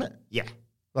event, wouldn't it? Yeah.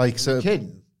 Like, so.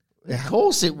 Kidding. Of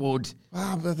course it would.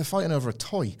 Well, they're fighting over a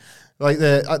toy. Like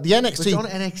the NXT. It's on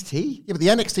NXT. Yeah, but the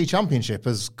NXT Championship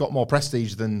has got more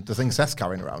prestige than the thing Seth's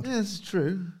carrying around. Yeah, that's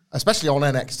true. Especially on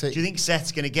NXT. Do you think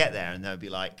Seth's going to get there and they'll be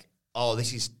like, oh,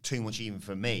 this is too much even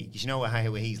for me? Because you know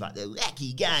how he's like the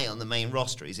wacky guy on the main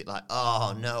roster? Is it like,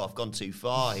 oh, no, I've gone too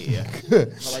far here?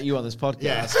 Like you on this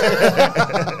podcast.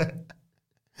 Yeah.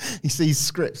 He sees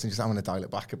scripts and just, I'm going to dial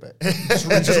it back a bit.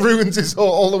 just ruins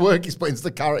all the work he's put into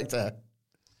the character.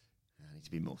 I need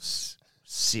to be more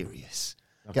serious.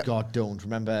 Oh, God, don't.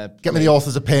 Remember... Get me the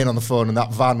Authors of Pain on the phone and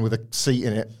that van with a seat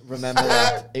in it. Remember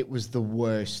that? It was the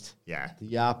worst. Yeah.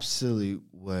 The absolute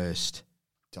worst.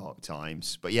 Dark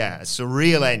times. But yeah, a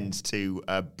surreal end to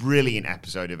a brilliant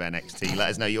episode of NXT. Let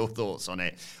us know your thoughts on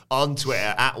it on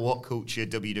Twitter at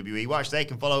WhatCultureWWE. Watch there. You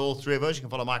can follow all three of us. You can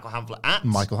follow Michael Hamflett at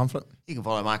Michael Hamflett. You can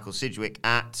follow Michael Sidgwick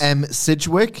at M.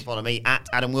 Sidgwick. Follow me at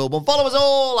Adam Wilborn. Follow us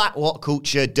all at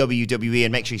WhatCultureWWE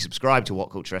and make sure you subscribe to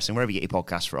What Culture Wrestling wherever you get your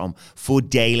podcasts from for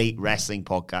daily wrestling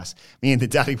podcasts. Me and the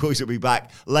Daddy Boys will be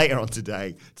back later on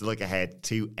today to look ahead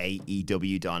to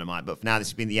AEW Dynamite. But for now, this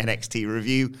has been the NXT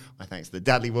review. My thanks to the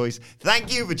Dudley Boys.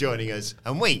 Thank you for joining us,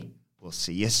 and we will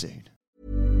see you soon.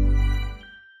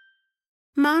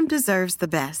 Mom deserves the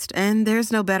best, and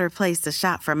there's no better place to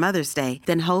shop for Mother's Day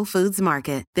than Whole Foods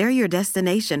Market. They're your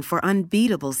destination for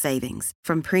unbeatable savings,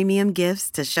 from premium gifts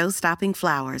to show-stopping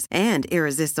flowers and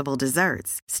irresistible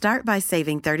desserts. Start by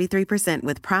saving 33%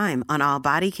 with Prime on all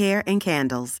body care and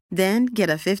candles. Then get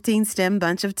a 15-stem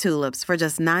bunch of tulips for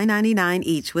just $9.99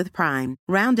 each with Prime.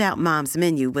 Round out Mom's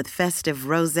menu with festive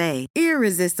rosé,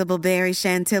 irresistible berry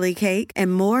chantilly cake,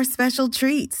 and more special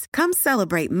treats. Come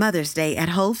celebrate Mother's Day at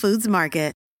Whole Foods Market.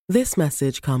 This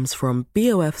message comes from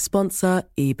BOF sponsor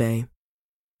eBay.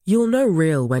 You'll know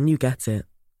real when you get it.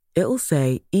 It'll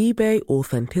say eBay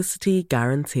Authenticity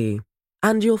Guarantee.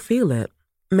 And you'll feel it.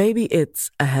 Maybe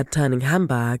it's a head-turning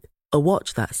handbag, a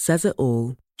watch that says it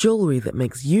all, jewelry that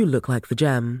makes you look like the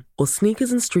gem, or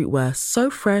sneakers and streetwear so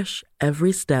fresh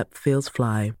every step feels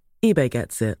fly. eBay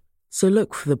gets it. So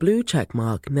look for the blue check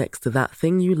mark next to that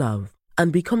thing you love.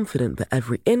 And be confident that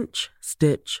every inch,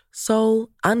 stitch, sole,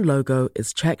 and logo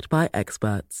is checked by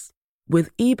experts.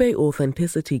 With eBay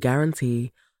Authenticity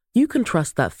Guarantee, you can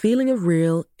trust that feeling of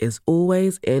real is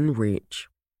always in reach.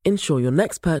 Ensure your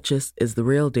next purchase is the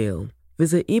real deal.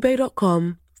 Visit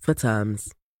eBay.com for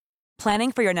terms.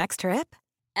 Planning for your next trip?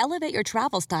 Elevate your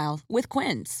travel style with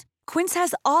Quince. Quince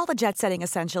has all the jet-setting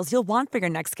essentials you'll want for your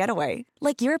next getaway,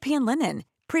 like European linen,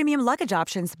 premium luggage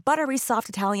options, buttery soft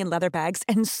Italian leather bags,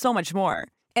 and so much more.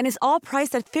 And is all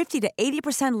priced at 50 to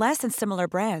 80% less than similar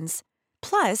brands.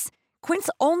 Plus, Quince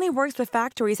only works with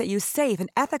factories that use safe and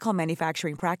ethical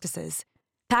manufacturing practices.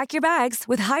 Pack your bags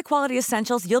with high-quality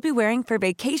essentials you'll be wearing for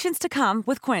vacations to come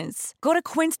with Quince. Go to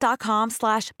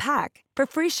quince.com/pack for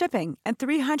free shipping and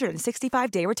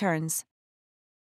 365-day returns.